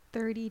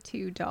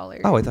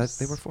 $32. Oh, I thought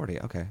they were 40.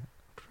 Okay.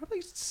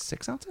 Probably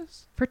 6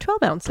 ounces? for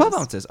 12 ounces. 12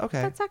 ounces.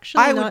 Okay. That's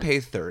actually I not- would pay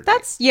 30.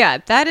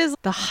 That is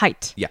the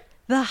height. Yeah.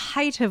 The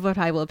height of what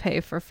I will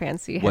pay for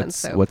fancy hand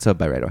soap. What's a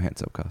Byredo hand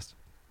soap cost?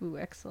 Ooh,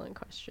 excellent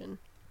question.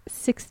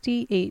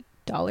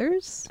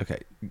 $68. Okay.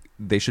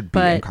 They should be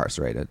But-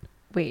 incarcerated.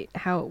 Wait,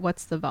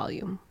 what's the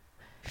volume?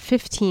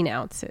 15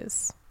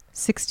 ounces.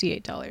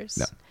 $68.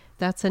 No.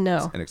 That's a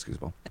no. It's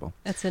inexcusable.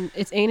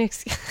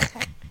 It's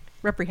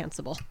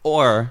reprehensible.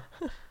 Or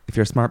if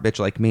you're a smart bitch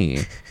like me,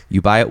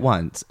 you buy it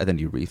once and then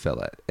you refill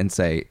it and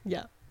say,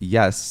 Yeah.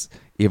 yes,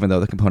 even though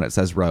the component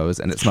says rose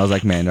and it smells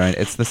like mandarin,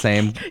 it's the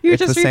same. You it's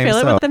just the same refill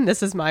it soap. with the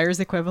Mrs. Myers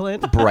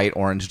equivalent. Bright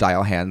orange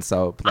dial hand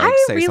soap. Like,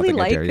 I say really something,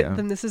 I like dare you.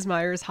 the Mrs.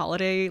 Myers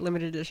holiday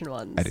limited edition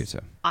ones. I do too.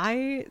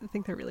 I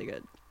think they're really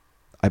good.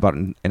 I bought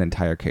an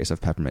entire case of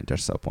peppermint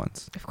dish soap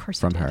once Of course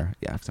from you did. her.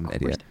 Yeah, 'cause I'm an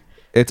Of idiot.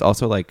 It's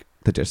also like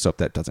the dish soap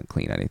that doesn't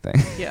clean anything.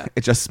 Yeah.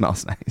 It just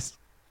smells nice.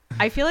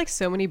 I feel like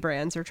so many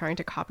brands are trying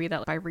to copy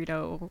that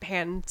Byredo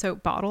hand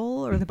soap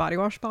bottle or the body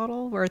wash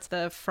bottle where it's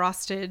the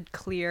frosted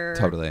clear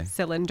Totally.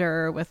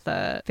 cylinder with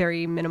the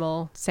very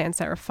minimal sans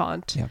serif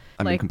font. Yeah.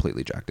 I mean, Like-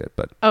 completely jacked it,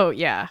 but Oh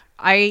yeah.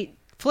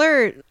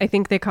 Flirt, I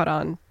think they caught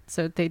on,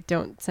 so they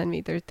don't send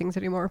me their things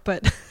anymore.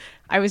 But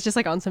I was just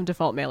like on some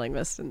default mailing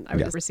list and I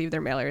would Yes. receive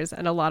their mailers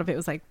and a lot of it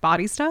was like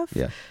body stuff.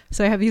 yeah.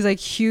 So I have these like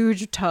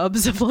huge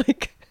tubs of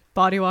like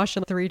body wash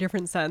in 3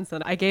 different scents,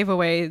 and I gave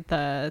away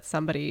the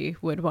Somebody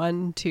Would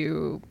one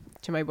to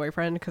my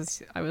boyfriend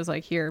because I was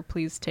like, here,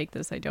 please take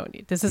this. I don't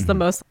need this. Is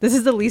this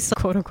is the least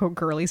quote unquote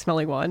girly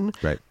smelling one.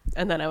 Right.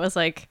 And then I was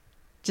like,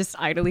 just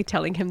idly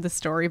telling him the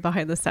story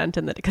behind the scent,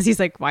 and because he's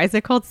like, why is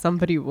it called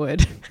Somebody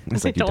Would?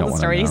 It's I like you told don't the wanna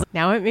story. know. He's like,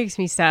 now it makes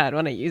me sad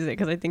when I use it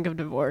because I think of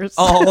divorce.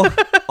 Oh,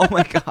 oh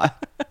my God.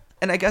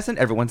 And I guess in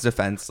everyone's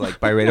defense,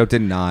 like Byredo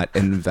did not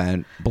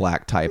invent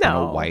black type on a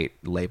No. white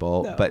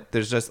label, No. but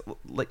there's just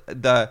like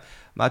the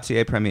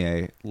Matier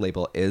Premier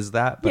label is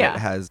that, but Yeah. it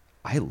has,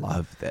 I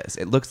love this.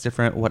 It looks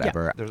different,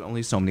 whatever. There's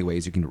only so many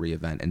ways you can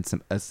reinvent in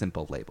a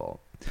simple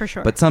label. For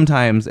sure. But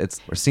sometimes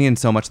we're seeing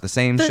so much the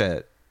same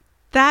shit.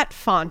 That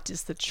font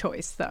is the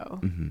choice, though.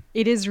 Mm-hmm.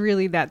 It is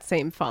really that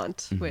same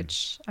font,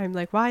 which I'm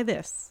like, why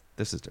this?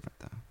 This is different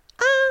though.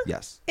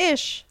 Yes.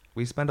 Ish.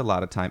 We spend a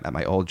lot of time at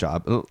my old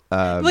job.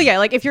 Well, yeah,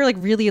 like if you're like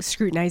really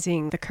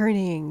scrutinizing the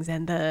kernings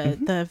and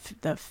Mm-hmm.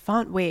 the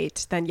font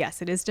weight, then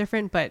yes, it is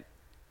different. But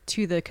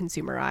to the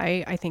consumer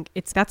eye, I think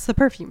that's the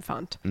perfume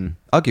font.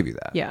 I'll give you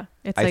that. Yeah,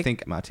 it's I like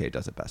think Matier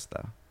does it best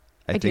though.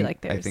 I do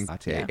like I theirs, think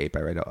Matier yeah. ate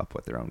Byredo up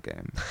with their own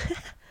game.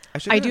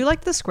 I do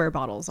like the square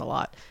bottles a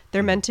lot.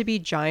 They're meant to be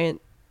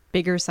giant,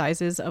 bigger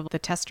sizes of the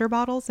tester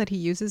bottles that he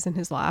uses in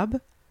his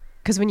lab.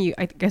 Because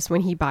I guess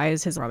when he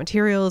buys his raw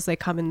materials, they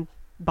come in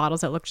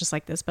bottles that look just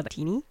like this, but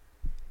teeny.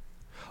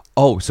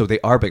 Oh, so they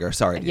are bigger.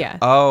 Sorry. Yeah.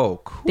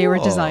 Oh, cool. They were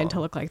designed to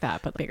look like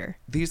that, but bigger.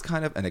 These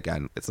kind of, and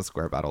again, it's a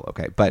square bottle,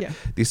 okay, but Yeah.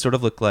 these sort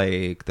of look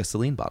like the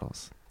Celine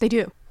bottles. They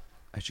do.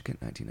 I should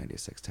get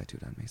 1996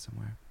 tattooed on me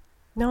somewhere.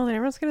 No, then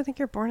everyone's gonna think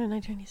you're born in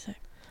 1996.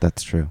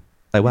 That's true.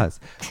 I was.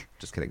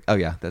 Just kidding. Oh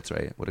yeah, that's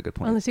right. What a good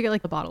point. Unless you get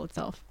like the bottle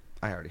itself.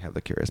 I already have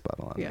the Curious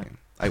bottle on Yeah. me.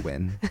 I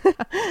win.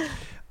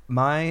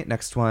 My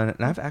next one,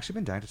 and I've actually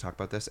been dying to talk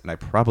about this, and I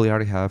probably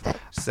already have,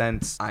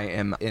 since I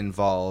am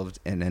involved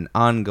in an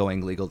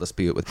ongoing legal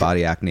dispute with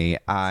body acne.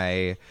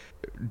 I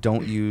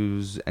don't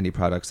use any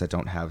products that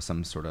don't have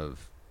some sort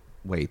of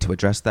way to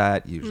address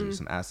that. Usually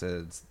some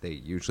acids. They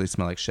usually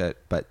smell like shit.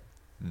 But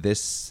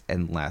this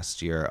and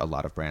last year, a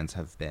lot of brands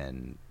have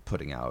been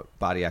putting out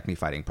body acne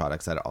fighting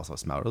products that also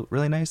smell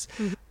really nice.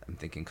 I'm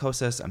thinking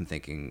Kosas. I'm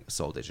thinking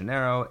Sol de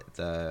Janeiro.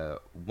 The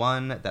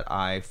one that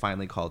I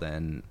finally called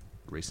in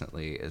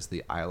recently is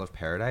the Isle of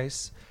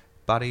Paradise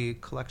body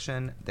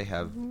collection. They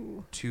have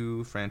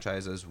 2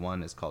 franchises.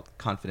 One is called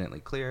Confidently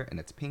Clear, and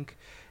it's pink.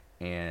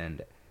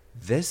 And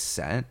this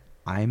scent,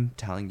 I'm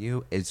telling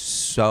you, is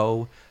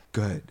so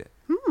good.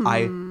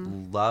 I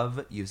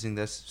love using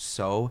this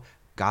so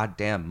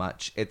goddamn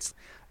much. It's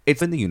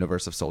in the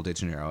universe of Sol de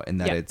Janeiro in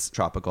that it's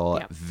tropical,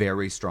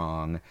 very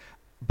strong,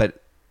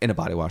 but in a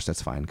body wash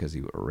that's fine because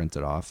you rinse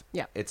it off.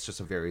 Yeah, it's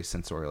just a very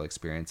sensorial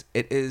experience.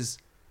 It is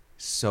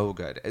so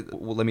good.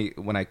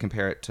 When I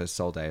compare it to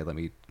Sol de, let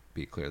me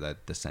be clear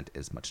that the scent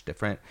is much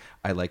different.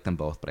 I like them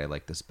both, but I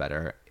like this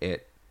better.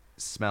 It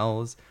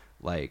smells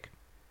like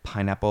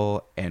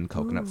pineapple and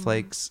coconut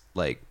flakes.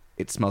 Like,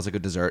 it smells like a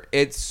dessert.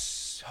 It's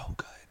so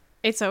good.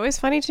 It's always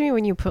funny to me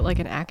when you put like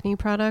an acne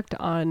product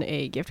on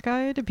a gift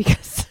guide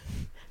because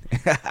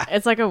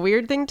it's like a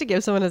weird thing to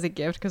give someone as a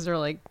gift because they're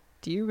like,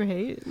 do you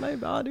hate my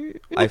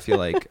body? I feel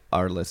like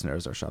our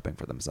listeners are shopping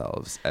for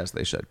themselves, as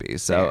they should be.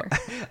 So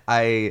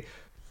I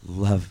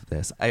love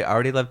this. I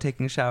already love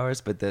taking showers,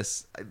 but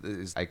this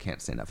I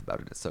can't say enough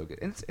about it. It's so good.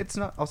 And it's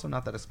not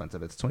that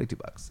expensive. It's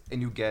 $22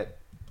 and you get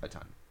a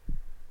ton.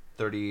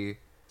 330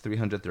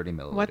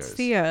 milliliters. What's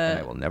the and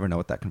I will never know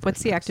what that conversion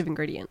what's the is. active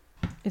ingredient?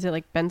 Is it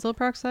like benzoyl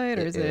peroxide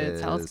or is it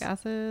salicylic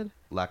acid?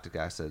 Lactic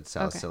acid,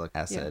 salicylic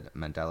acid,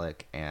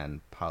 mandelic, and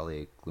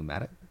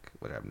polyglumatic,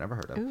 which I've never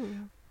heard of. Ooh.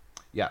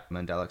 Yeah,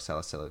 mandelic,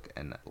 salicylic,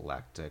 and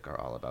lactic are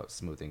all about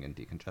smoothing and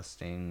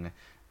decongesting.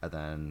 And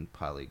then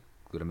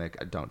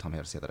polyglutamate, don't tell me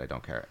how to say that, I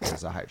don't care.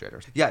 It's a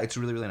hydrator. Yeah, it's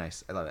really, really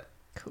nice. I love it.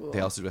 Cool. They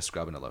also do a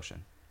scrub and a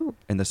lotion. Ooh.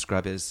 And the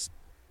scrub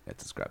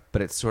it's a scrub,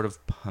 but it's sort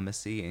of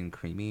pumicey and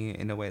creamy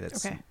in a way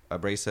that's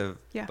abrasive,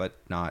 but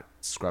not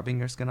scrubbing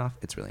your skin off.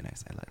 It's really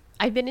nice. I like it.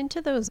 I've been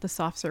into the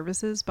soft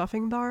services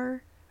buffing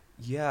bar.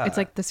 Yeah. It's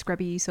like the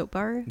scrubby soap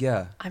bar.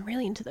 Yeah. I'm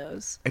really into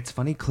those. It's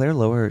funny. Claire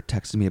Lower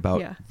texted me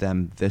about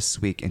them this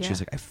week, and she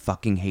was like, I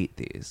fucking hate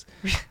these.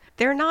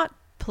 They're not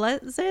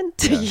pleasant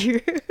to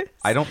use.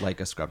 I don't like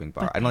a scrubbing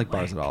bar. I don't like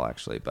bars at all,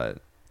 actually,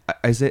 but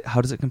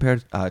how does it compare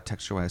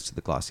texture-wise to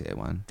the Glossier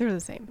one? They're the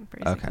same,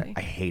 basically. Okay.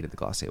 I hated the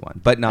Glossier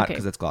one, but not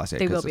because it's Glossier.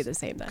 They will be the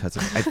same then. Because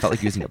I felt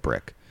like using a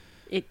brick.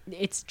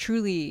 It's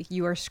truly,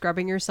 you are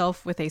scrubbing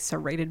yourself with a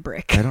serrated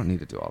brick. I don't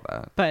need to do all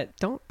that. But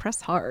don't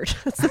press hard.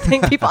 That's the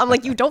thing, people. I'm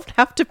like, you don't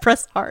have to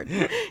press hard.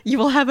 You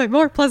will have a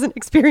more pleasant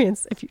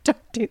experience if you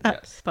don't do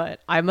that. Yes.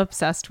 But I'm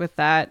obsessed with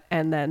that.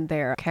 And then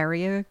their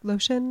Carrier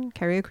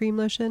cream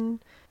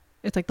lotion.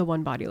 It's like the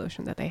one body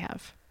lotion that they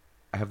have.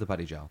 I have the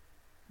body gel.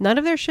 None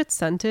of their shit's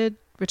scented,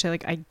 which I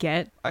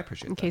get. I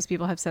appreciate in case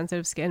people have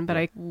sensitive skin, but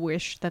I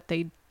wish that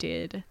they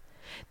did.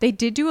 They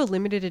did do a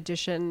limited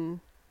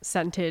edition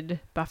scented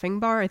buffing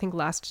bar, I think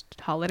last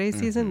holiday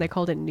season. They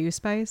called it New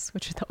Spice,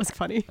 which I thought was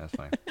funny. That's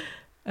funny.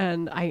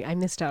 And I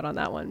missed out on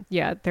that one.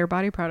 Yeah, their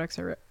body products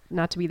are,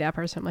 not to be that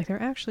person, I'm like,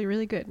 they're actually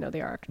really good. No,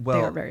 they are. Well,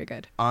 they are very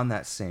good. On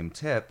that same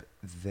tip,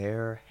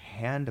 their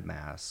hand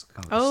mask.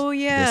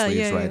 This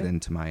leads right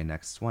into my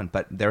next one.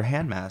 But their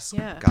hand mask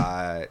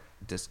got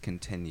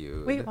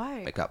discontinued. Wait, why?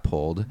 It got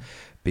pulled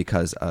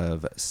because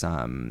of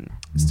some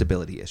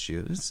stability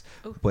issues,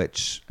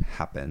 which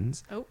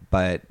happens.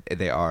 But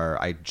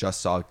I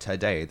just saw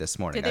today, this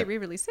morning. Did they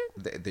re-release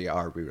it? They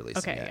are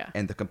re-releasing it.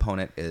 And the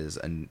component is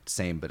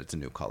same, but it's a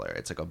new color.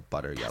 It's like a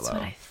butter yellow. That's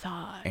what I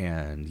thought.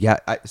 And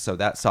so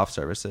that soft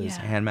services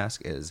hand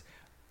mask is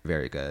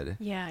very good.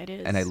 Yeah, it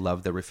is. And I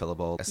love the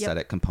refillable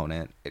aesthetic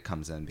component it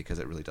comes in because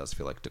it really does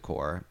feel like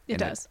decor. It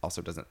does. It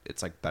also doesn't,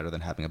 it's like better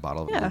than having a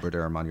bottle of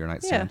Lubriderm on your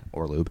nightstand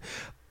or lube.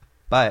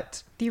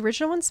 But the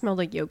original one smelled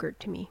like yogurt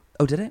to me.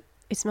 Oh, did it?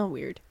 It smelled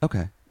weird.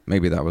 Okay.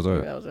 Maybe that was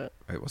it. That was it.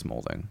 It was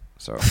molding.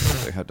 So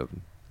they had to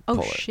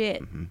pull it.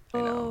 Shit. Mm-hmm. I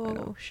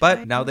know. Shit.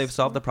 But now they've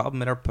solved the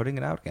problem and are putting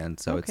it out again.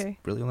 So it's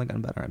really only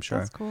gotten better, I'm sure.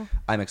 That's cool.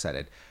 I'm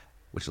excited.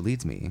 Which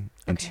leads me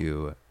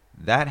into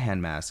that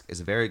hand mask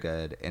is very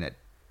good, and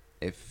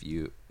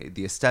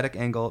the aesthetic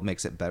angle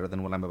makes it better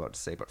than what I'm about to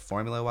say, but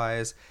formula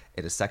wise,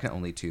 it is second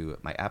only to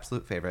my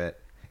absolute favorite.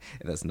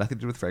 It has nothing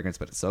to do with fragrance,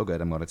 but it's so good.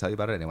 I'm going to tell you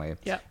about it anyway.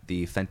 Yeah.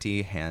 The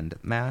Fenty hand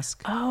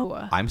mask.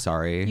 Oh. I'm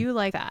sorry. You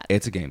like that.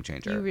 It's a game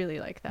changer. You really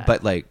like that.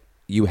 But like,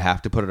 you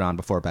have to put it on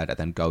before bed and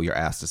then go your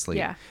ass to sleep.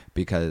 Yeah.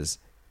 Because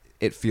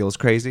it feels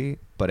crazy,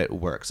 but it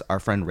works.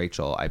 Our friend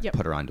Rachel, I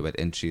put her onto it,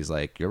 and she's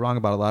like, you're wrong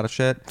about a lot of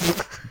shit,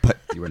 but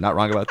you were not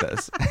wrong about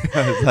this.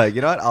 I was like,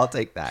 you know what? I'll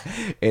take that.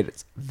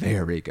 It's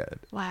very good.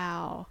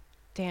 Wow.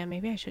 Damn,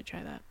 maybe I should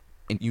try that.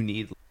 And you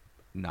need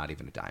not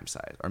even a dime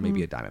size, or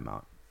maybe a dime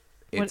amount.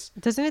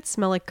 Doesn't it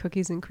smell like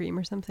cookies and cream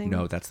or something?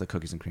 No, that's the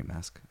cookies and cream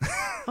mask.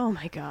 Oh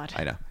my God.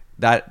 I know.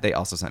 That they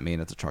also sent me,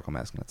 and it's a charcoal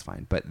mask, and that's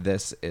fine. But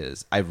this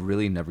is, I've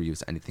really never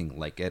used anything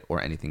like it or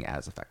anything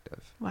as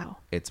effective. Wow.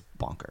 It's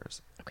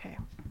bonkers. Okay.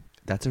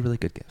 That's a really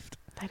good gift.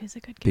 That is a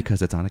good gift.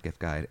 because it's on a gift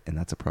guide and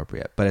that's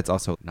appropriate. But it's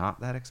also not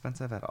that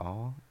expensive at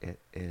all. It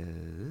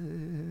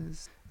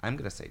is, I'm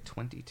going to say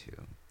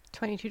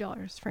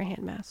 $22 for a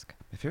hand mask.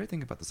 My favorite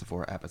thing about the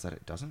Sephora app is that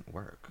it doesn't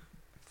work.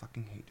 I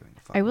fucking hate doing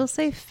it. I will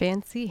say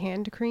fancy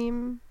hand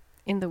cream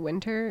in the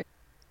winter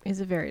is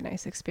a very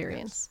nice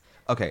experience.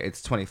 Okay,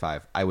 it's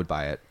 25. I would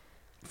buy it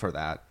for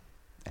that.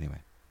 Anyway.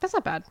 That's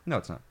not bad. No,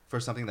 it's not. For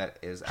something that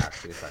is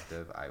actually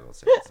effective, I will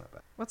say it's not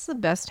bad. What's the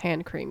best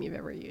hand cream you've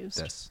ever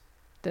used?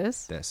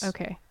 This?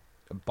 Okay.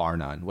 Bar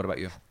none. What about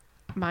you?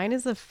 Mine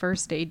is the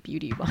First Aid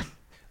Beauty one.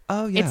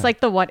 Oh, yeah. It's like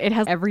the one, it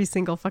has every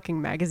single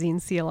fucking magazine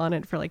seal on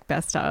it for like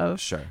best of.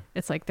 Sure.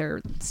 It's like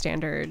their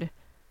standard,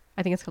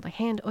 I think it's called like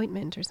hand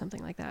ointment or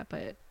something like that,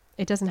 but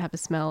it doesn't have a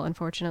smell,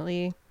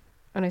 unfortunately.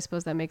 And I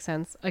suppose that makes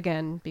sense,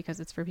 again,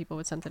 because it's for people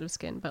with sensitive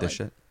skin. But this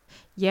like, shit?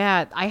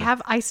 yeah,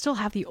 I still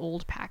have the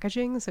old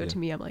packaging. So Yeah. to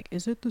me, I'm like,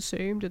 is it the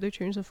same? Did they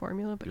change the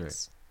formula? But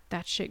Right.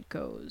 that shit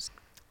goes.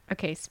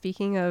 Okay,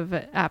 speaking of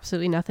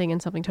absolutely nothing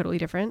and something totally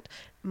different,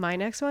 my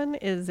next one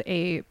is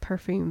a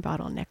perfume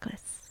bottle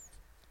necklace.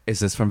 Is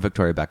this from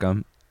Victoria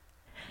Beckham?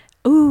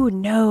 Ooh,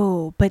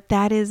 no, but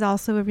that is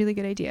also a really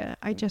good idea.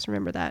 I just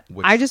remember that.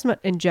 I just meant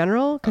in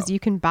general, because you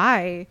can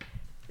buy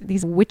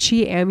these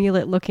witchy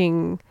amulet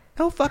looking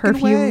No fucking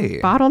perfume way.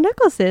 bottle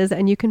necklaces,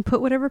 and you can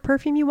put whatever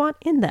perfume you want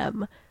in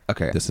them.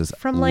 Okay, this is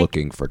From, like,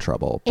 looking for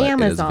trouble, but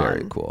Amazon. it is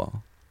very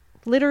cool.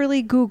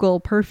 Literally Google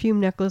perfume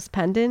necklace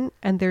pendant,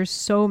 and there's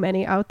so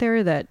many out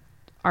there that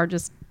are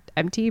just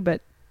empty,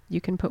 but you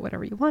can put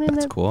whatever you want in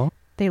That's them. cool.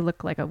 They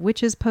look like a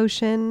witch's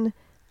potion.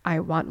 I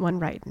want one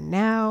right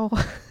now.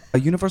 A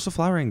Universal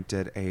Flowering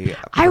did a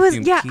I was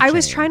perfume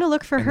keychain trying to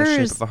look for in the shape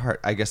hers. of a heart.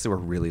 I guess they were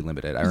really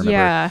limited. I remember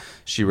Yeah.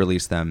 she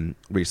released them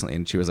recently,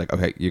 and she was like,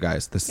 "Okay, you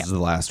guys, this is the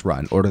last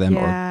run. Order them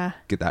Yeah.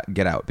 or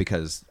get out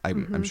because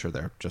I'm sure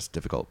they're just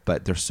difficult,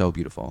 but they're so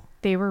beautiful."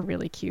 They were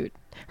really cute.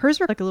 Hers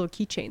were like a little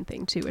keychain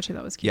thing too, which I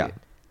thought was cute. Yeah.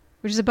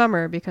 Which is a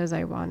bummer because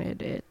I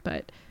wanted it,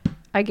 but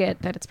I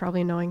get that it's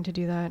probably annoying to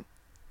do that.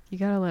 You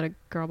gotta let a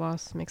girl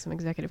boss make some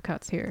executive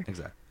cuts here.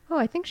 Exactly. Oh,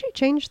 I think she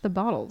changed the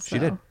bottles. She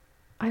though. did.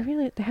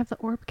 They have the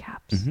orb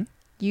caps. Mhm.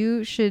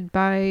 You should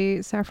buy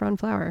saffron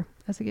flower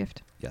as a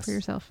gift Yes. for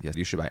yourself. Yes,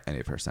 you should buy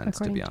any of her scents.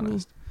 According to be to me.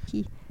 honest,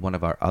 He. one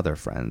of our other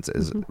friends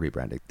is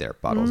rebranding their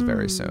bottles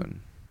very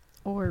soon.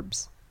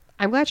 Orbs.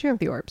 I'm glad you have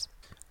the orbs.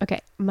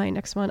 Okay, my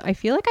next one. I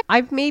feel like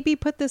I've maybe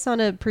put this on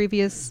a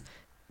previous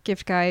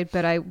gift guide,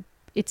 but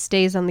it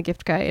stays on the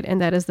gift guide,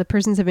 and that is the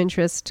Persons of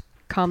Interest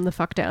Calm the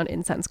Fuck Down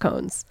incense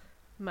cones.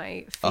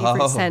 My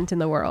favorite scent in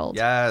the world.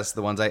 Yes,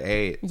 the ones I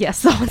ate.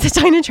 Yes, the ones that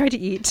Dinah tried to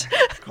eat.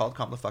 Called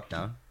 "Calm the Fuck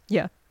Down."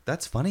 Yeah.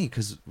 That's funny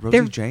because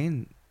Rosie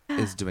Jane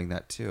is doing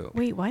that too.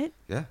 Wait, what?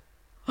 Yeah.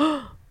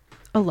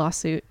 A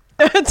lawsuit.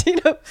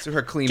 Dino. So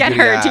her clean Get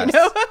beauty her, ass.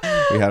 Dino.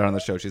 We had her on the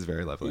show. She's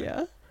very lovely.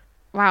 Yeah.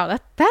 Wow,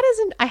 that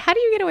isn't. How do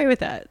you get away with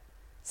that?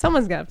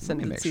 Someone's got to Let send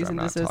me it make to sure cease I'm and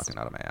not desist. talking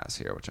out of my ass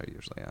here, which I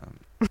usually am.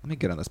 Let me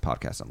get on this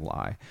podcast and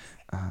lie.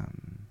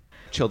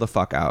 Chill the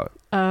fuck out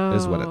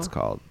is what it's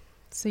called.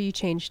 So you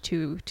changed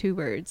two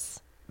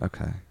words.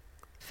 Okay.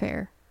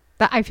 Fair.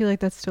 That I feel like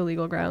that's still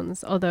legal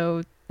grounds,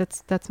 although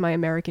that's my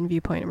American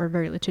viewpoint, and we're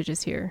very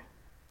litigious here.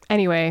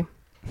 Anyway,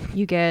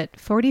 you get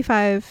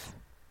 45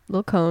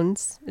 little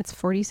cones. It's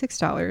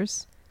 $46.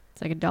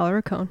 It's like $1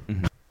 a cone.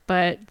 Mm-hmm.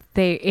 But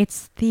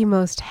it's the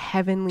most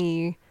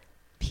heavenly,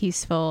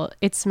 peaceful.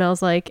 It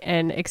smells like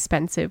an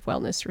expensive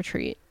wellness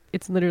retreat.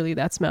 It's literally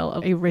that smell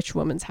of a rich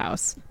woman's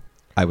house.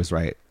 I was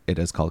right. It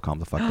is called Calm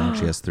the Fuck Down.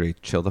 She has 3.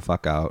 Chill the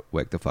fuck out,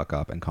 wake the fuck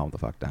up, and calm the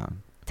fuck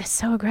down. That's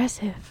so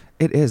aggressive.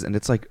 It is, and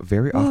it's like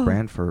very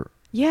off-brand for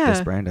Yeah.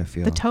 this brand, I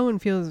feel. The tone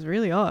feels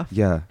really off.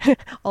 Yeah.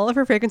 All of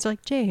her fragrances are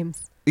like,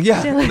 James.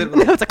 Yeah. Dylan.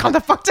 Literally. No, it's like, calm the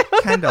fuck down.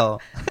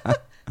 Kendall. Oh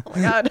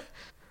my God.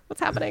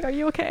 What's happening? Are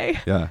you okay?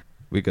 Yeah.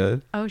 We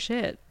good? Oh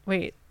shit.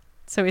 Wait.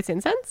 So it's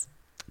incense?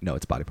 No,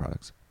 it's body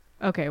products.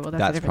 Okay, well that's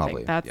That's a different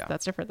probably- thing. yeah.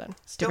 That's different then.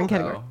 Still, Different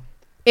category. though,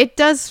 It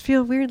does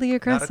feel weirdly not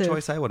aggressive. a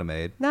choice I would have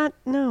made.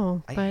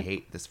 No, I but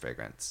hate this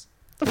fragrance.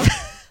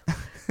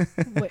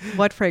 wait,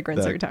 what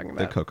fragrance The- are you talking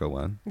The about? cocoa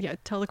one. Yeah,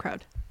 tell the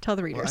crowd. Tell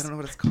the Well, I readers. don't know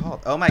what it's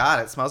called. Oh my god,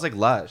 it smells like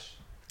Lush,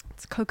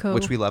 It's Coco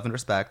which we love and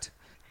respect.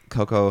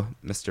 Cocoa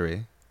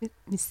Mystery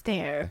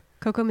Mystère.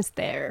 Coco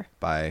Mystère.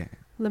 by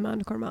Le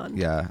Monde Gourmand.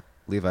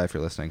 Levi. If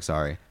you're listening,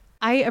 sorry.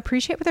 I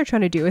appreciate what they're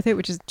trying to do with it,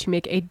 which is to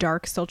make a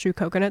dark, sultry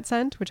coconut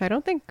scent, which I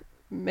don't think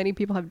many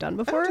people have done I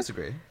before. don't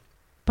disagree.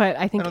 But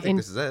I think I don't think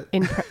this is it.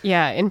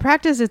 in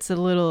practice, it's a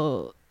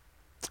little.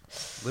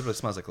 Literally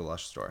smells like the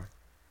Lush store.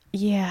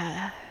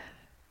 Yeah.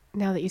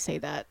 Now that you say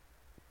that,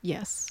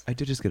 yes. I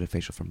did just get a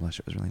facial from Lush.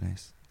 It was really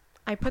nice.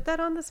 I put that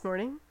on this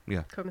morning.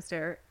 Yeah. Coco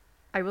Mystère.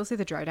 I will say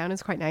the dry down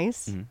is quite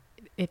nice. Mhm.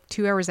 It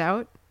 2 hours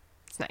out,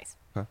 it's nice.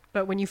 Okay.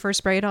 But when you first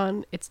spray it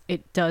on,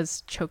 it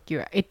does choke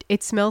you.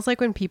 It smells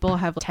like when people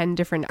have 10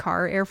 different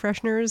car air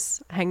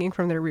fresheners hanging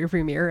from their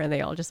rearview mirror and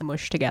they all just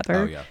mush together.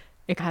 Oh yeah.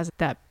 It has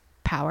that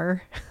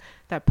power,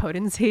 that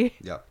potency.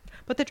 Yeah.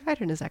 But the dry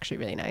down is actually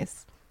really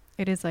nice.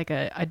 It is like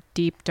a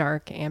deep,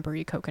 dark,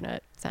 ambery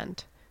coconut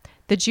scent.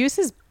 The juice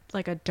is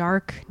like a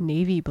dark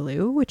navy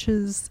blue, which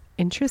is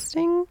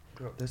interesting.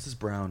 Girl, this is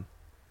brown.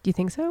 Do you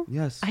think so?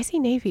 Yes. I see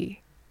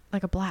navy,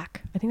 like a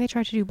black. I think they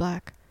tried to do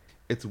black.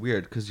 It's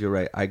weird because you're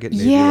right. I get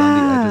navy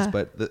around the edges,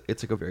 but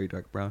it's like a very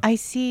dark brown. I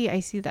see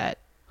that.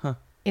 Huh.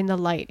 In the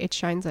light, it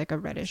shines like a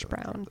reddish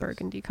brown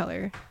burgundy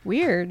color.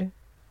 Weird.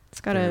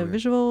 It's got Very a weird.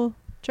 visual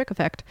trick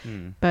effect.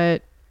 Hmm.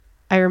 But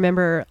I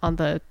remember on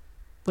the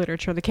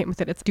literature that came with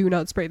it, it's do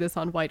not spray this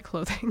on white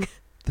clothing.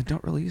 Then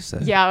don't release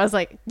it. Yeah, I was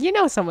like,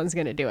 someone's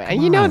going to do it. And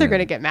Come they're on. going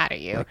to get mad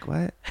at you. Like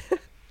what?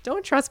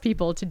 Don't trust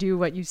people to do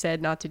what you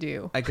said not to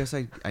do. I guess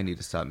I need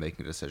to stop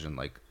making a decision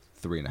like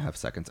 3.5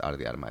 seconds out of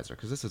the atomizer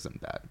because this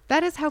isn't bad.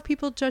 That is how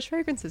people judge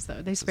fragrances,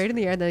 though. They spray it in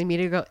the air, then they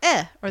immediately go,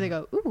 or they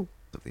go, ooh.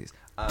 Of these.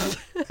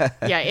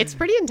 Yeah, it's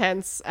pretty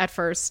intense at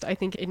first. I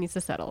think it needs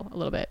to settle a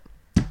little bit.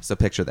 So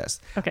picture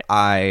this. Okay.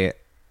 I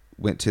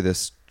went to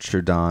this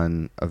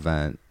Trudon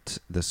event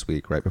this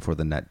week right before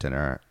the net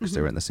dinner because they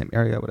were in the same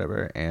area,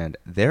 whatever. And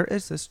there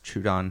is this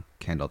Trudon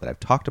candle that I've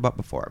talked about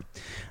before.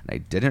 And I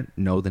didn't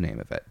know the name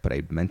of it, but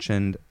I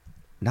mentioned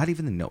not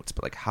even the notes,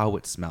 but like how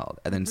it smelled.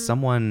 And then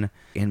someone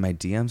in my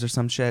DMs or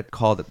some shit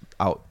called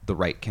out the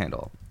right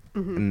candle.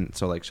 And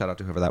so like shout out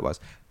to whoever that was.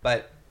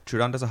 But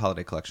Trudon does a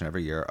holiday collection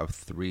every year of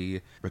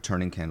 3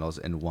 returning candles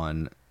in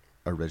 1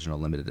 original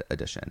limited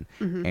edition.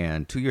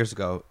 And 2 years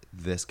ago,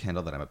 this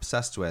candle that I'm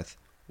obsessed with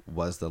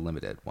was the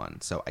limited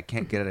one. So I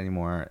can't get it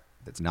anymore.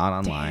 It's not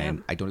online.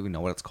 Damn. I don't even know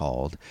what it's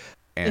called.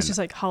 And It's just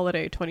like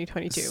holiday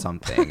 2022.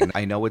 something. And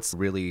I know it's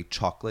really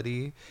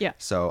chocolatey. Yeah.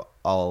 So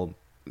I'll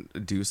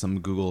do some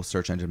Google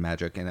search engine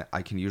magic and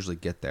I can usually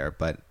get there,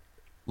 but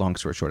long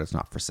story short, it's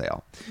not for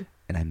sale.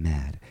 And I'm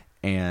mad.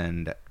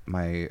 And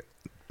my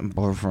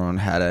boyfriend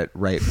had it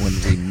right when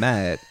we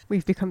met.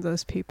 We've become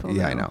those people.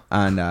 Yeah, I know.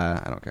 And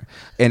I don't care.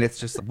 And it's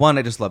just, 1,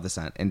 I just love the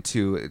scent. And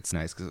 2, it's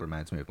nice because it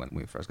reminds me of when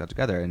we first got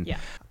together. And Yeah.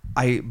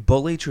 I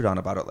bully Trudon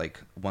about it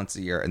like once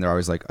a year. And they're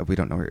always like, oh, we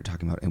don't know what you're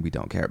talking about and we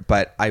don't care.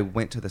 But I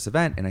went to this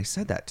event and I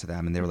said that to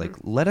them. And they were like,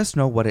 let us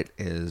know what it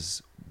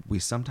is. We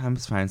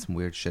sometimes find some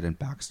weird shit in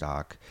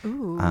backstock.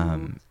 Ooh.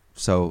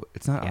 So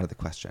it's not out of the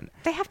question.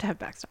 They have to have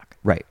backstock.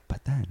 Right.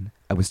 But then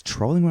I was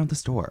trolling around the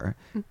store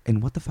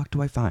and what the fuck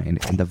do I find?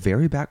 In the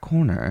very back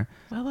corner,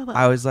 Well.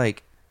 I was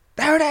like,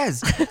 there it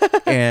is.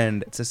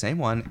 And it's the same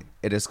one.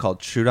 It is called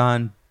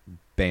Trudon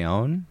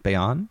Bayonne.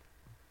 Bayonne.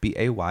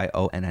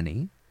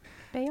 Bayonne.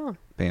 Bayonne.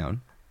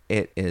 Bayonne.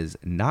 It is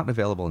not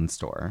available in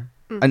store.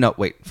 No,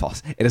 wait,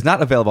 false. It is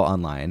not available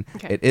online.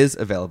 Okay. It is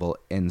available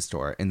in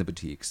store, in the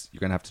boutiques. You're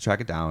going to have to track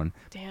it down.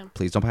 Damn.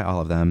 Please don't buy all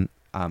of them.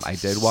 I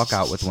did walk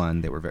out with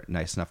one. They were very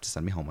nice enough to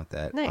send me home with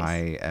it. Nice. I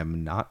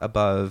am not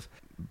above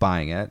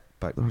buying it,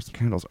 but those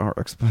candles are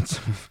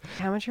expensive.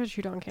 How much are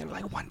Trudon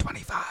candles? Like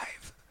 $125.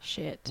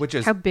 Shit. Which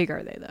is- How big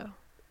are they, though?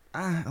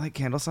 Like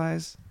candle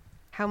size?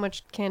 How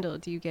much candle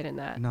do you get in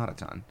that? Not a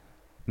ton.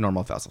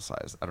 Normal vessel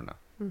size. I don't know.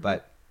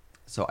 But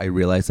so I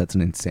realize that's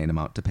an insane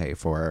amount to pay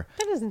for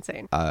That is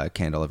insane. a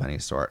candle of any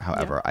sort.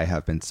 However, I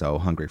have been so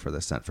hungry for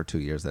this scent for 2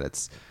 years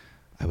that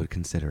I would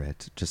consider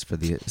it just for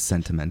the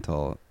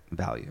sentimental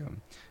value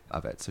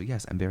of it. So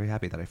yes, I'm very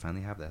happy that I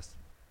finally have this.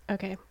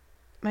 Okay.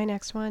 My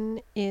next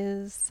one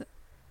is,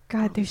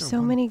 God, there's these are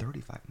so many.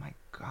 $135. My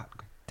God.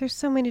 There's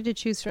so many to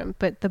choose from.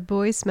 But the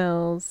Boy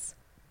Smells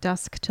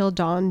Dusk Till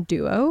Dawn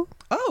Duo.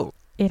 Oh,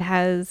 It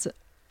has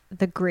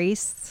the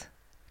Grace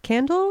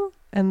candle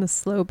and the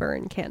Slow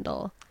Burn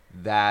candle.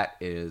 that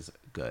is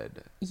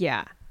good.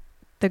 Yeah.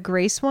 The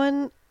Grace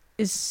one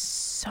is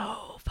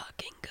so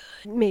fucking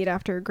good. Made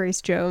after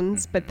Grace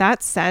Jones. But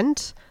that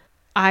scent,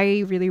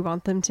 I really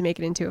want them to make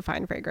it into a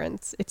fine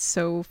fragrance. It's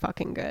so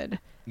fucking good.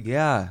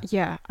 Yeah.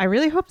 Yeah. I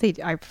really hope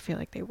I feel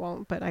like they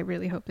won't, but I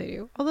really hope they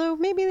do. Although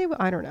maybe they will.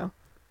 I don't know.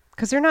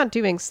 Because they're not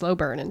doing Slow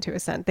Burn into a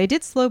scent. They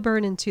did Slow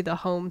Burn into the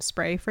home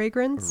spray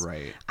fragrance.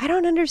 Right. I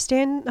don't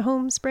understand the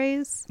home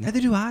sprays.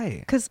 Neither do I.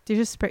 Because you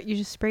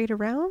just spray it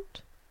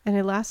around and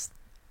it lasts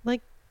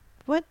like,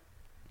 what?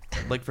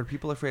 Like for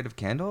people afraid of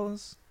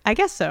candles? I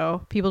guess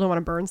so. People don't want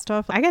to burn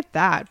stuff. I get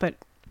that, but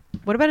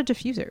what about a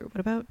diffuser? What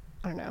about,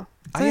 I don't know.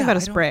 Something about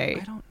a spray.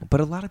 I don't.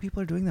 But a lot of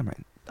people are doing them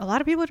right. A lot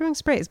of people are doing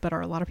sprays, but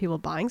are a lot of people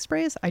buying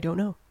sprays? I don't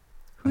know.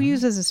 Who I don't know.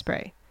 uses a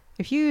spray?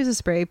 If you use a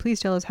spray, please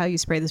tell us how you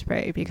spray the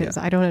spray because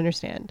I don't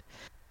understand.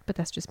 But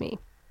that's just me.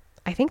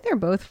 I think they're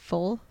both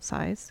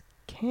full-size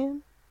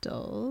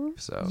candles.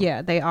 So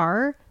Yeah, they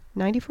are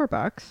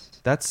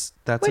 $94. that's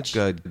Which- a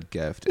good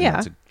gift. And Yeah.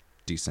 that's a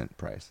decent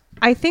price.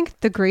 I think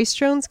the Grace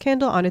Jones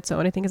candle on its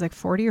own, I think is like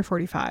 40 or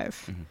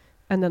 45. Mhm.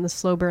 And then the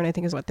Slow Burn, I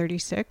think is what,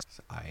 36-ish?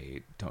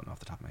 I don't know off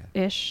the top of my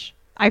head.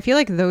 I feel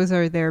like those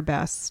are their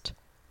best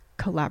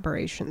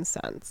collaboration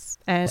scents.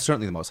 And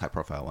Certainly the most high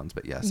profile ones,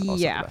 but yes, also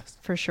yeah, the best.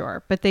 for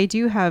sure. But they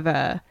do have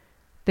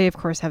they of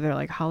course have their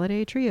like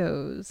holiday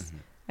trios Mhm.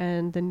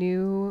 and the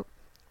new,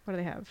 what do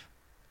they have?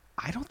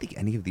 I don't think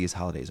any of these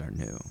holidays are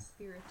new.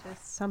 Spiritus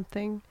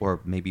something. Or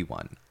maybe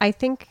one. I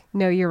think,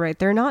 no, you're right.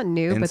 They're not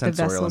new, but the Incense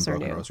Oil and vessels are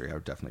Broken new. Rosary are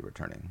definitely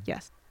returning.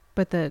 Yes.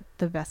 But the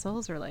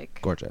vessels are like,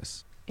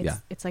 Gorgeous. Yeah.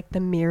 it's like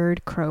the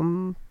mirrored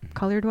chrome Mhm.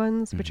 colored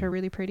ones, which Mhm. are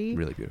really pretty.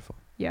 Really beautiful.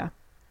 Yeah.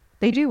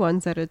 They do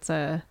ones that it's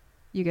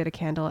you get a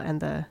candle and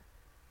the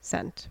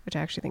scent, which I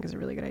actually think is a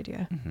really good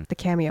idea. Mm-hmm. The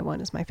Camia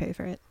one is my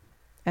favorite.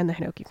 And the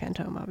Hinoki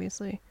Phantom,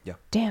 obviously. Yeah.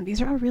 Damn,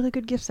 these are all really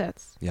good gift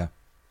sets. Yeah.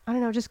 I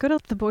don't know, just go to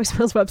the Boy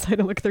Smells website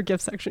and look at their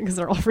gift section because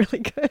they're all really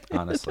good.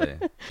 Honestly.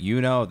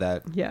 You know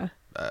that, Yeah.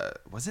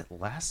 was it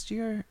last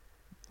year?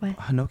 What?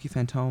 Hinoki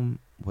Phantom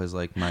was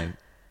like my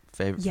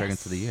favorite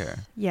fragrance of the year.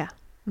 Yeah.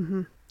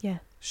 Mm-hmm. Yeah.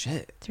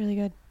 Shit. It's really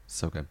good.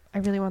 So good. I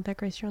really want that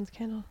Grace Jones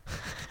candle.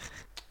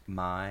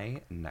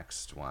 My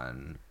next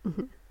one,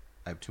 Mm-hmm.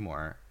 I have two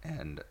more,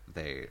 and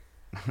they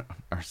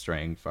are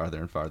straying farther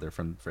and farther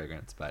from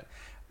fragrance, but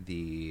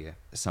the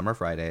Summer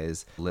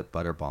Fridays Lip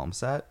Butter Balm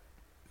Set.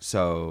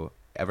 So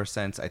ever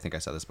since, I think I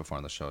said this before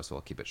on the show, so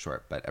we'll keep it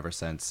short, but ever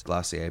since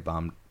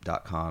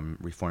GlossierBalm.com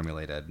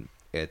reformulated,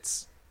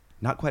 it's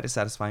not quite as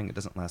satisfying. It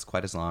doesn't last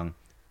quite as long.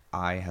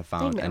 I have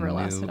found They never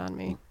lasted on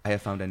me. I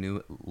have found a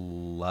new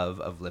love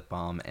of lip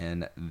balm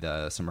in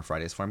the Summer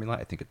Fridays formula.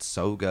 I think it's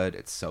so good.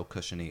 It's so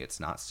cushiony. It's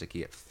not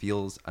sticky. It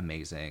feels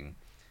amazing.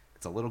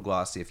 It's a little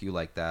glossy if you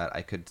like that.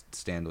 I could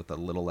stand with a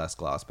little less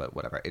gloss, but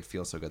whatever. It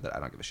feels so good that I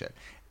don't give a shit.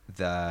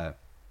 The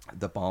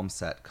balm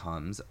set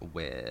comes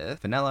with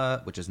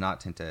vanilla, which is not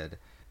tinted,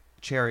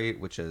 cherry,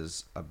 which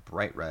is a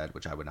bright red,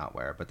 which I would not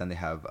wear, but then they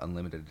have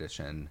unlimited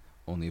edition,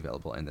 only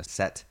available in the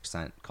set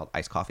scent called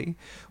Iced Coffee,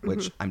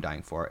 which I'm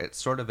dying for. It's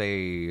sort of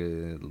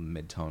a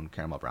mid-tone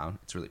caramel brown.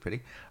 It's really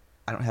pretty.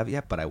 I don't have it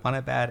yet, but I want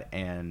it bad,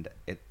 and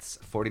it's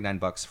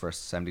 $49 for a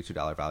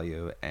 $72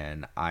 value,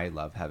 and I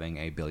love having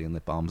a billion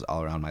lip balms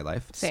all around my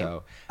life. Same.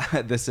 So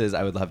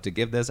I would love to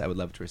give this. I would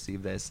love to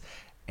receive this,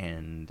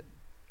 and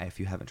if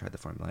you haven't tried the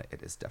formula,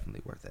 it is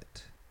definitely worth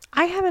it.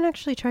 I haven't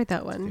actually tried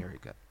that one. Very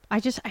good. I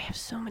have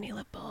so many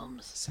lip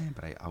balms. Same,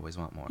 but I always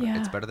want more. Yeah.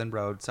 It's better than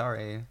Rhode.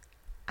 Sorry.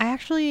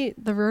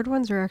 The Rhode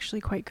ones are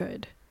actually quite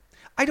good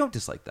I don't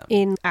dislike them.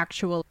 in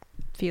actual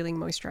feeling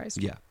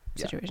moisturized Yeah.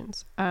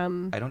 situations. I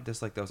don't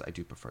dislike those. I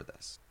do prefer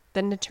this.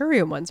 The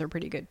Naturium ones are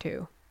pretty good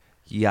too.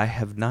 Yeah, I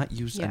have not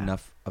used Yeah.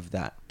 enough of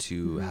that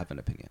to have an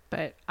opinion.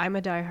 But I'm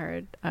a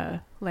diehard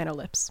Lano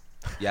Lips.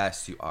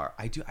 Yes, you are.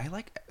 I do. I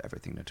like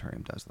everything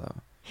Naturium does, though.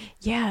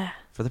 Yeah,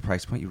 For the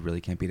price point, you really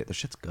can't beat it. The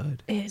shit's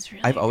good. it is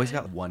really I've always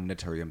good. got one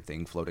Naturium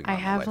thing floating I around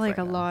my have life like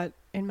right a now. lot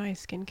in my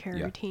skincare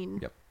Yeah. routine.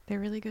 Yep. They're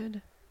really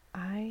good.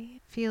 I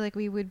feel like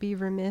we would be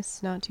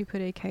remiss not to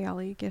put a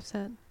Kayali gift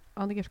set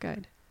on the gift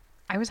guide.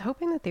 I was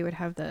hoping that they would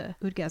have the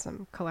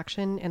Oudgasm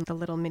collection and the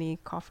little mini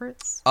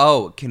cofferts.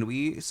 Oh, can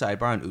we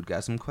sidebar on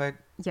Oudgasm quick?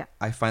 Yeah.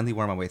 I finally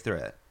wore my way through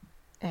it.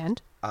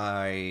 And?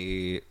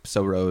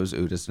 So Rose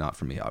Oud is not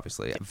for me,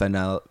 obviously.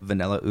 Vanilla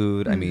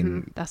Oud, I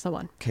mean, That's the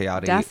one.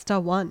 Kayali. That's the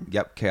one.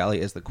 Yep, Kayali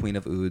is the queen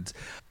of ouds.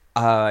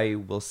 I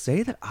will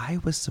say that I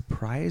was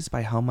surprised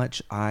by how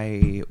much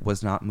I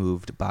was not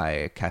moved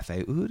by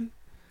Cafe Oud.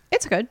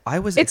 It's good.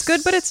 It's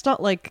good, but it's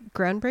not like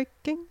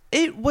groundbreaking.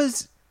 It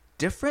was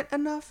different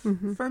enough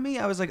Mm-hmm. for me.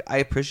 I was like, I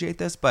appreciate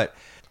this, but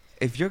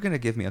if you're gonna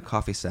give me a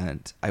coffee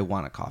scent, I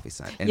want a coffee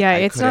scent. And Yeah, I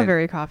it's not couldn't-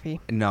 very coffee.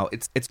 No,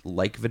 it's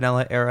like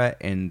vanilla era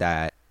in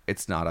that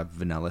it's not a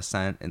vanilla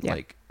scent, and Yeah.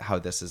 like how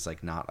this is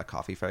like not a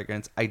coffee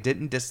fragrance. I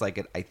didn't dislike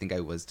it. I think I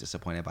was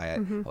disappointed by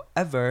it. Mm-hmm.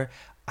 However,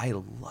 I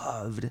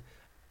loved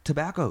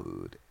tobacco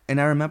oud, and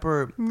I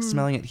remember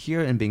smelling it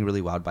here and being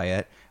really wowed by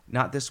it.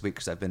 Not this week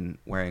because I've been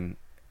wearing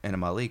an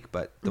Malik,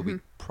 but the week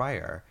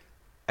prior,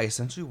 I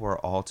essentially wore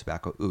all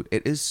tobacco oud.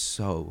 It is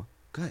so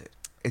good.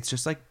 It's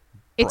just like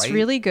It's bright.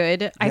 really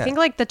good. I Yeah. think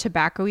like the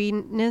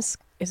tobacco-ness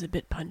is a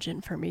bit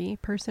pungent for me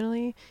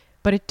personally,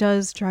 but it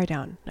does dry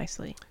down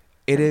nicely.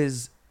 It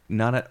is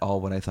not at all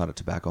what I thought a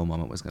tobacco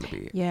moment was going to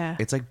be. Yeah.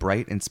 It's like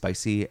bright and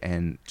spicy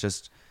and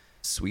just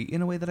sweet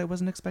in a way that I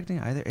wasn't expecting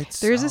either.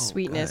 There's a so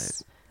sweetness.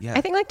 good. Yeah.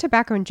 I think like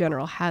tobacco in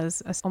general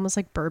has a, almost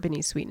like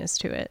bourbony sweetness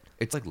to it.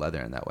 it's like leather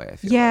in that way. I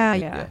feel Yeah,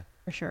 like. yeah,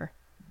 for sure.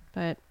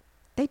 But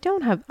they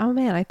don't have. Oh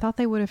man, I thought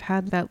they would have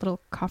had that little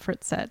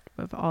coffret set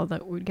of all the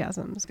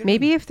Oudgasms. They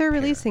Maybe have if they're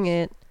pairs. releasing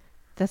it,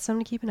 that's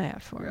something to keep an eye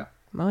out for. Yeah.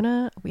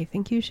 Mona, we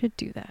think you should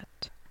do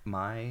that.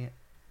 My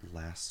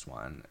last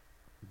one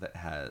that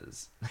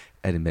has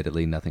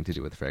admittedly nothing to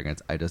do with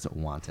fragrance. I just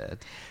want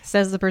it.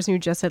 Says the person who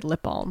just said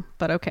lip balm,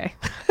 but okay.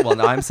 Well,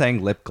 now I'm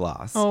saying lip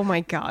gloss. Oh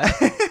my god,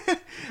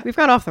 we've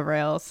gone off the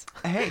rails.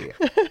 Hey,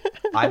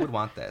 I would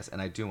want this,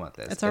 and I do want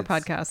this. It's our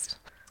podcast.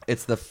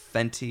 It's the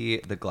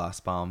Fenty the Gloss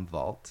Bomb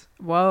Vault.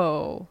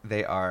 Whoa,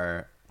 They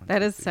are. that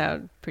does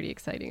sound pretty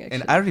exciting.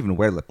 Actually, And I don't even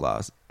wear lip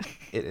gloss.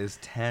 It is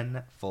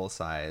 10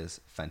 full-size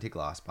Fenty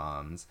Gloss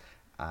Bombs,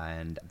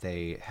 and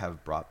they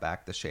have brought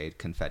back the shade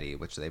Confetti,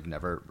 which they've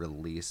never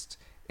released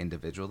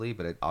individually,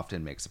 but it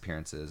often makes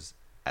appearances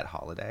at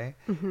holiday.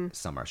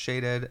 Some are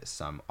shaded,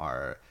 some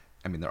are,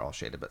 I mean, they're all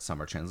shaded, but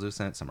some are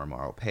translucent, some are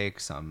more opaque,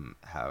 some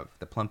have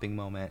the plumping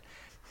moment,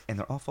 and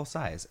they're all full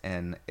size.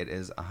 And it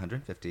is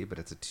 $150, but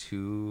it's a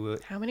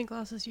 210. how many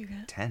glasses you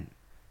get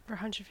for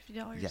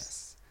 $150?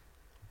 Yes.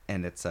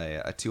 And it's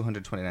a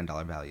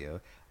 $229 value.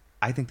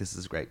 I think this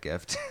is a great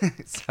gift.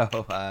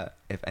 So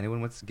if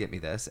anyone wants to get me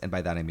this, and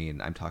by that I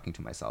mean I'm talking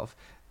to myself,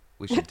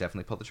 we should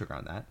definitely pull the trigger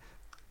on that.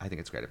 I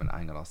think it's great. I've been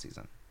eyeing it all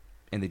season.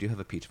 And they do have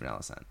a peach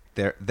vanilla scent.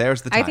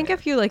 There's the tie-in. I think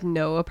if you like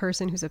know a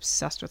person who's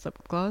obsessed with lip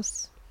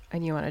gloss,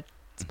 and you want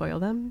to spoil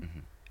them, Mm-hmm.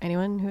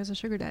 anyone who has a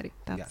sugar daddy,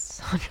 that's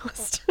Yes. on your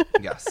list.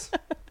 Yes.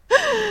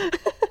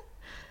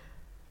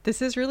 This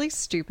is really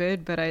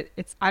stupid, but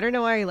I don't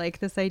know why I like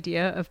this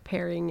idea of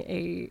pairing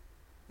a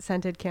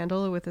scented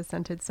candle with a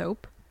scented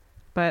soap.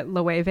 But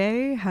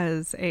Loewe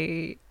has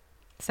a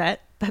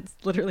set that's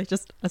literally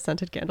just a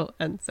scented candle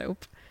and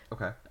soap.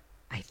 Okay.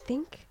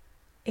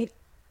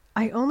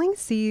 I only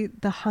see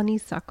the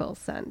honeysuckle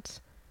scent.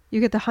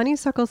 You get the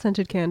honeysuckle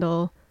scented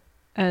candle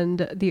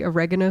and the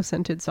oregano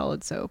scented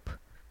solid soap,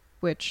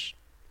 which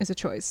is a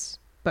choice,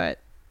 but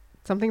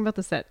something about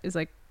the set is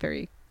like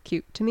very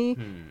cute to me.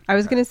 I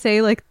was going to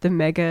say like the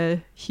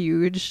mega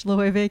huge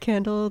Loewe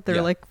candle. They're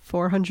Yeah. like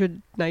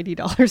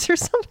 $490 or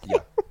something. Yeah.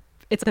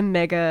 It's a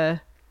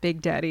mega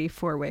Big Daddy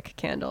 4-wick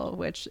candle,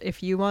 which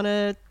if you want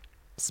to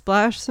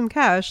splash some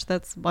cash,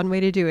 that's one way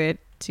to do it,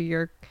 to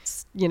your,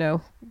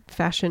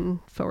 fashion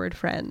forward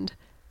friend.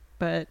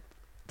 But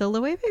the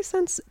Loewe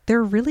scents,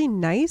 they're really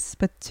nice,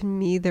 but to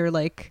me they're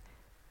like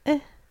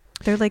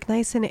they're like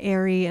nice and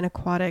airy and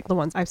aquatic, the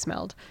ones I've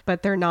smelled,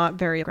 but they're not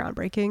very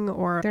groundbreaking,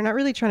 or they're not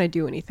really trying to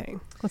do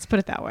anything. Let's put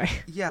it that way.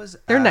 Yeah.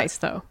 They're nice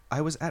though. I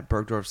was at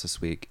Bergdorf's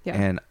this week, Yeah.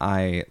 and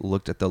I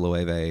looked at the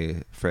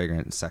Loewe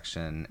fragrance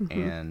section,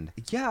 and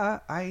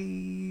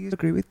I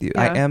agree with you.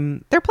 Yeah. I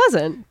am. They're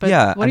pleasant, but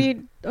Yeah, what do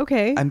you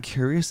okay? I'm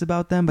curious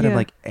about them, but I'm Yeah.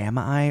 like, am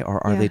I,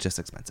 or are Yeah. they just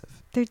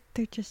expensive? They're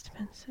just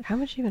expensive. How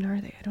much even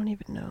are they? I don't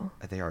even know.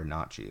 They are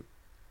not cheap.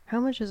 How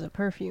much is a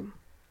perfume?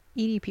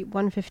 EDP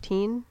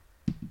 115.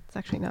 It's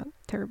actually not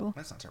terrible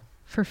That's not terrible.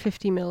 for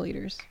 50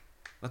 milliliters.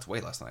 That's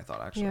way less than I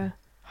thought, actually. Yeah.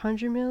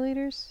 100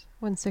 milliliters,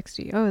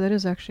 160. Oh, that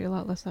is actually a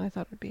lot less than I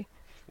thought it would be.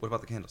 What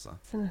about the candles, though?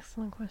 That's an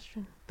excellent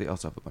question. They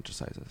also have a bunch of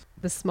sizes.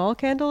 The small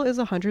candle is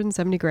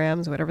 170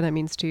 grams, whatever that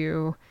means to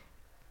you,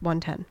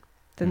 110.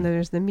 Then Mm.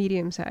 there's the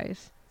medium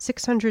size,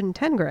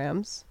 610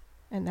 grams,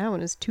 and that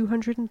one is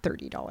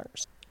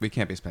 $230. We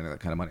can't be spending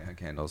that kind of money on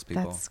candles,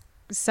 people.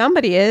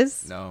 Somebody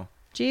is. No.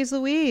 Jeez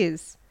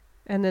Louise.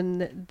 And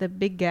then the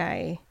big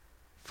guy,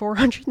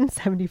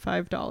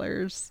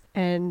 $475,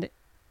 and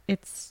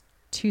it's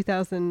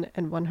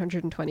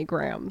 2,120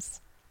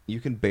 grams. You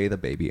can bathe a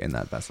baby in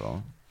that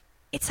vessel.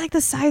 It's like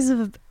the size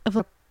of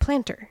a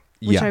planter,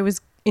 which Yeah. I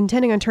was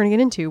intending on turning it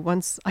into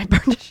once I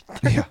burned it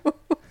through. Yeah.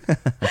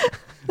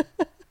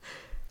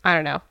 I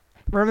don't know.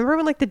 Remember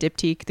when like the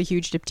diptyque, the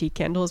huge diptyque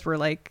candles were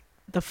like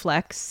the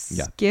flex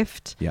Yeah.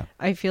 gift? Yeah.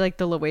 I feel like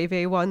the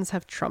Loewe ones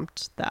have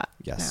trumped that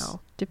Yes.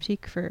 now.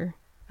 Diptyque for,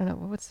 I don't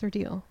know, what's their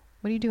deal?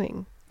 What are you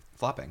doing?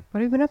 Flopping.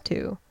 What have you been up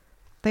to?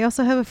 They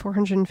also have a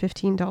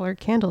 $415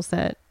 candle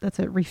set. That's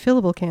a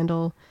refillable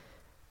candle,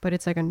 but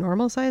it's like a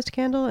normal sized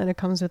candle and it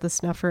comes with a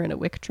snuffer and a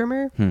wick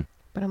trimmer.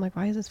 But I'm like,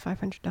 why is this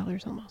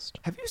 $500 almost?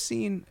 Have you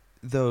seen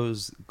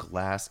those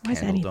glass Why is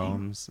candle anything?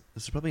 domes?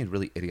 This is probably a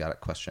really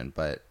idiotic question,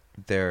 but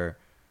they're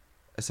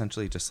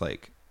essentially just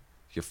like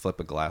you flip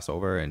a glass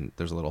over and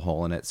there's a little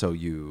hole in it. So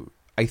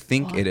I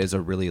think it What? is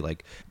a really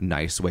like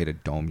nice way to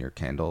dome your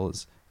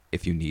candles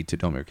if you need to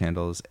dome your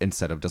candles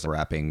instead of just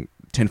wrapping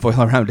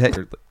tinfoil around it.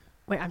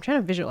 Wait, I'm trying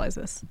to visualize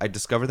this. I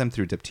discovered them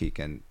through Diptyque,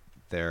 and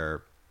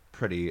they're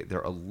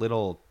a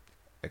little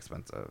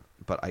expensive,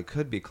 but I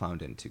could be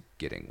clowned into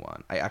getting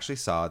one. I actually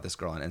saw this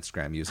girl on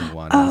Instagram using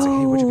one, and I was like,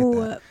 hey, where'd you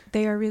get that?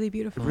 They are really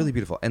beautiful. Really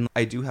beautiful. And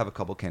I do have a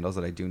couple candles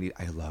that I do need.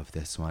 I love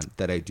this one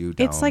that I do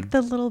dome. It's like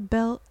the little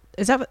bell.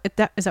 Is that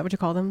what you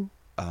call them?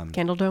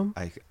 Candle dome?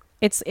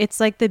 It's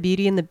like the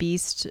Beauty and the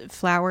Beast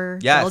flower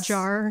bell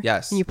jar.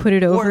 Yes. And you put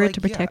it over Or it like,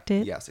 to protect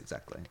it. Yes,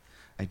 exactly.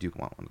 I do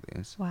want one of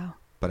these, Wow.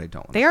 but I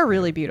don't want They to are pay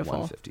really beautiful,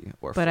 150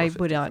 or but I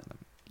would 450 not. for them.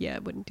 Yeah, I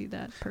wouldn't do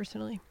that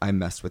personally. I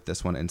messed with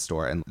this one in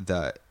store, and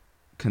the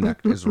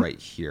connect is right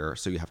here,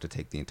 so you have to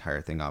take the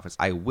entire thing off.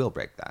 I will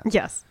break that.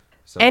 Yes.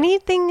 So,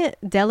 Anything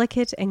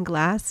delicate and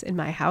glass in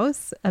my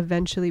house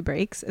eventually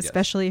breaks,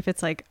 especially if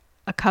it's like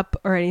a cup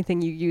or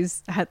anything you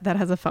use that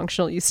has a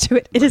functional use to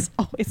it. It is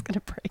always going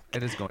to break.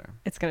 it is going.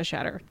 It's going to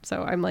shatter.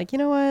 So I'm like, you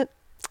know what?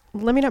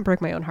 Let me not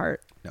break my own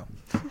heart No,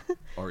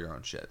 or your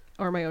own shit.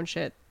 or my own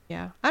shit.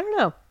 Yeah. I don't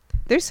know.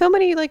 There's so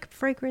many like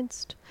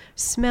fragranced,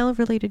 smell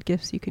related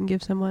gifts you can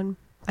give someone.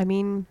 I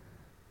mean,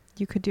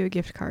 you could do a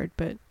gift card,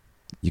 but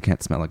You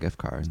can't smell a gift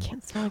card. you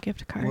can't smell a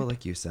gift card. Well,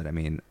 like you said, I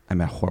mean,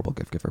 I'm a horrible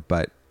gift giver,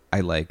 but I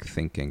like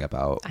thinking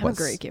about I'm a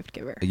great gift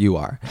giver. You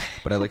are.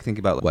 But I like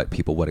thinking about what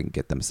people wouldn't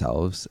get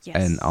themselves. Yes.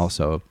 And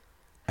also,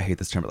 I hate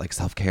this term, but like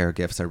self-care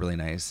gifts are really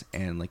nice.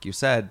 And like you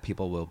said,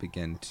 people will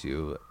begin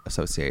to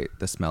associate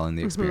the smell and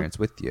the experience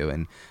with you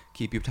and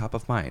keep you top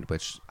of mind,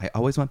 which I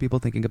always want people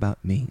thinking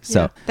about me.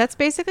 So Yeah. That's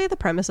basically the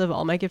premise of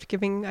all my gift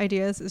giving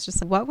ideas. Is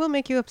just what will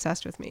make you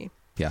obsessed with me?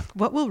 yeah.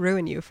 What will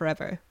ruin you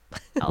forever?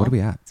 What are we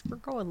at? We're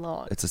going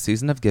long. It's a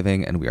season of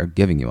giving, and we are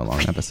giving you a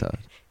long episode.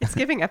 It's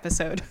giving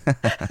episode.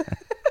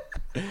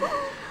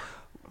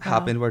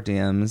 Hop into our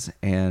DMs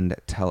and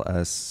tell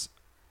us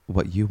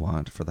what you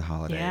want for the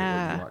holiday,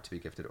 Yeah. what you want to be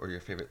gifted, or your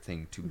favorite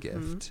thing to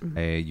gift.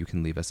 You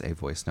can leave us a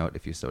voice note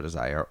if you so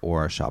desire,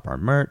 or shop our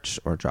merch,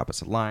 or drop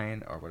us a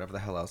line, or whatever the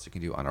hell else you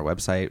can do on our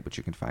website, which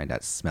you can find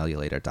at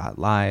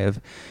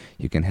smellylater.live.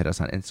 You can hit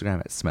us on Instagram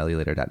at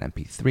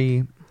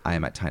smellylater.mp3. I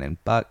am at Tyne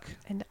and Buck.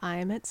 And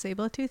I'm at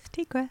Sabletooth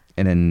Tikwa.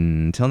 And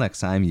until next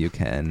time, you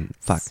can...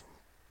 Fuck.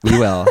 We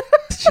will.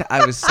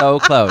 I was so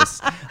close.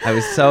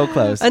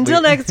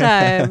 Until next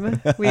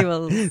time, we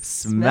will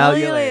smell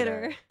you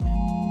later.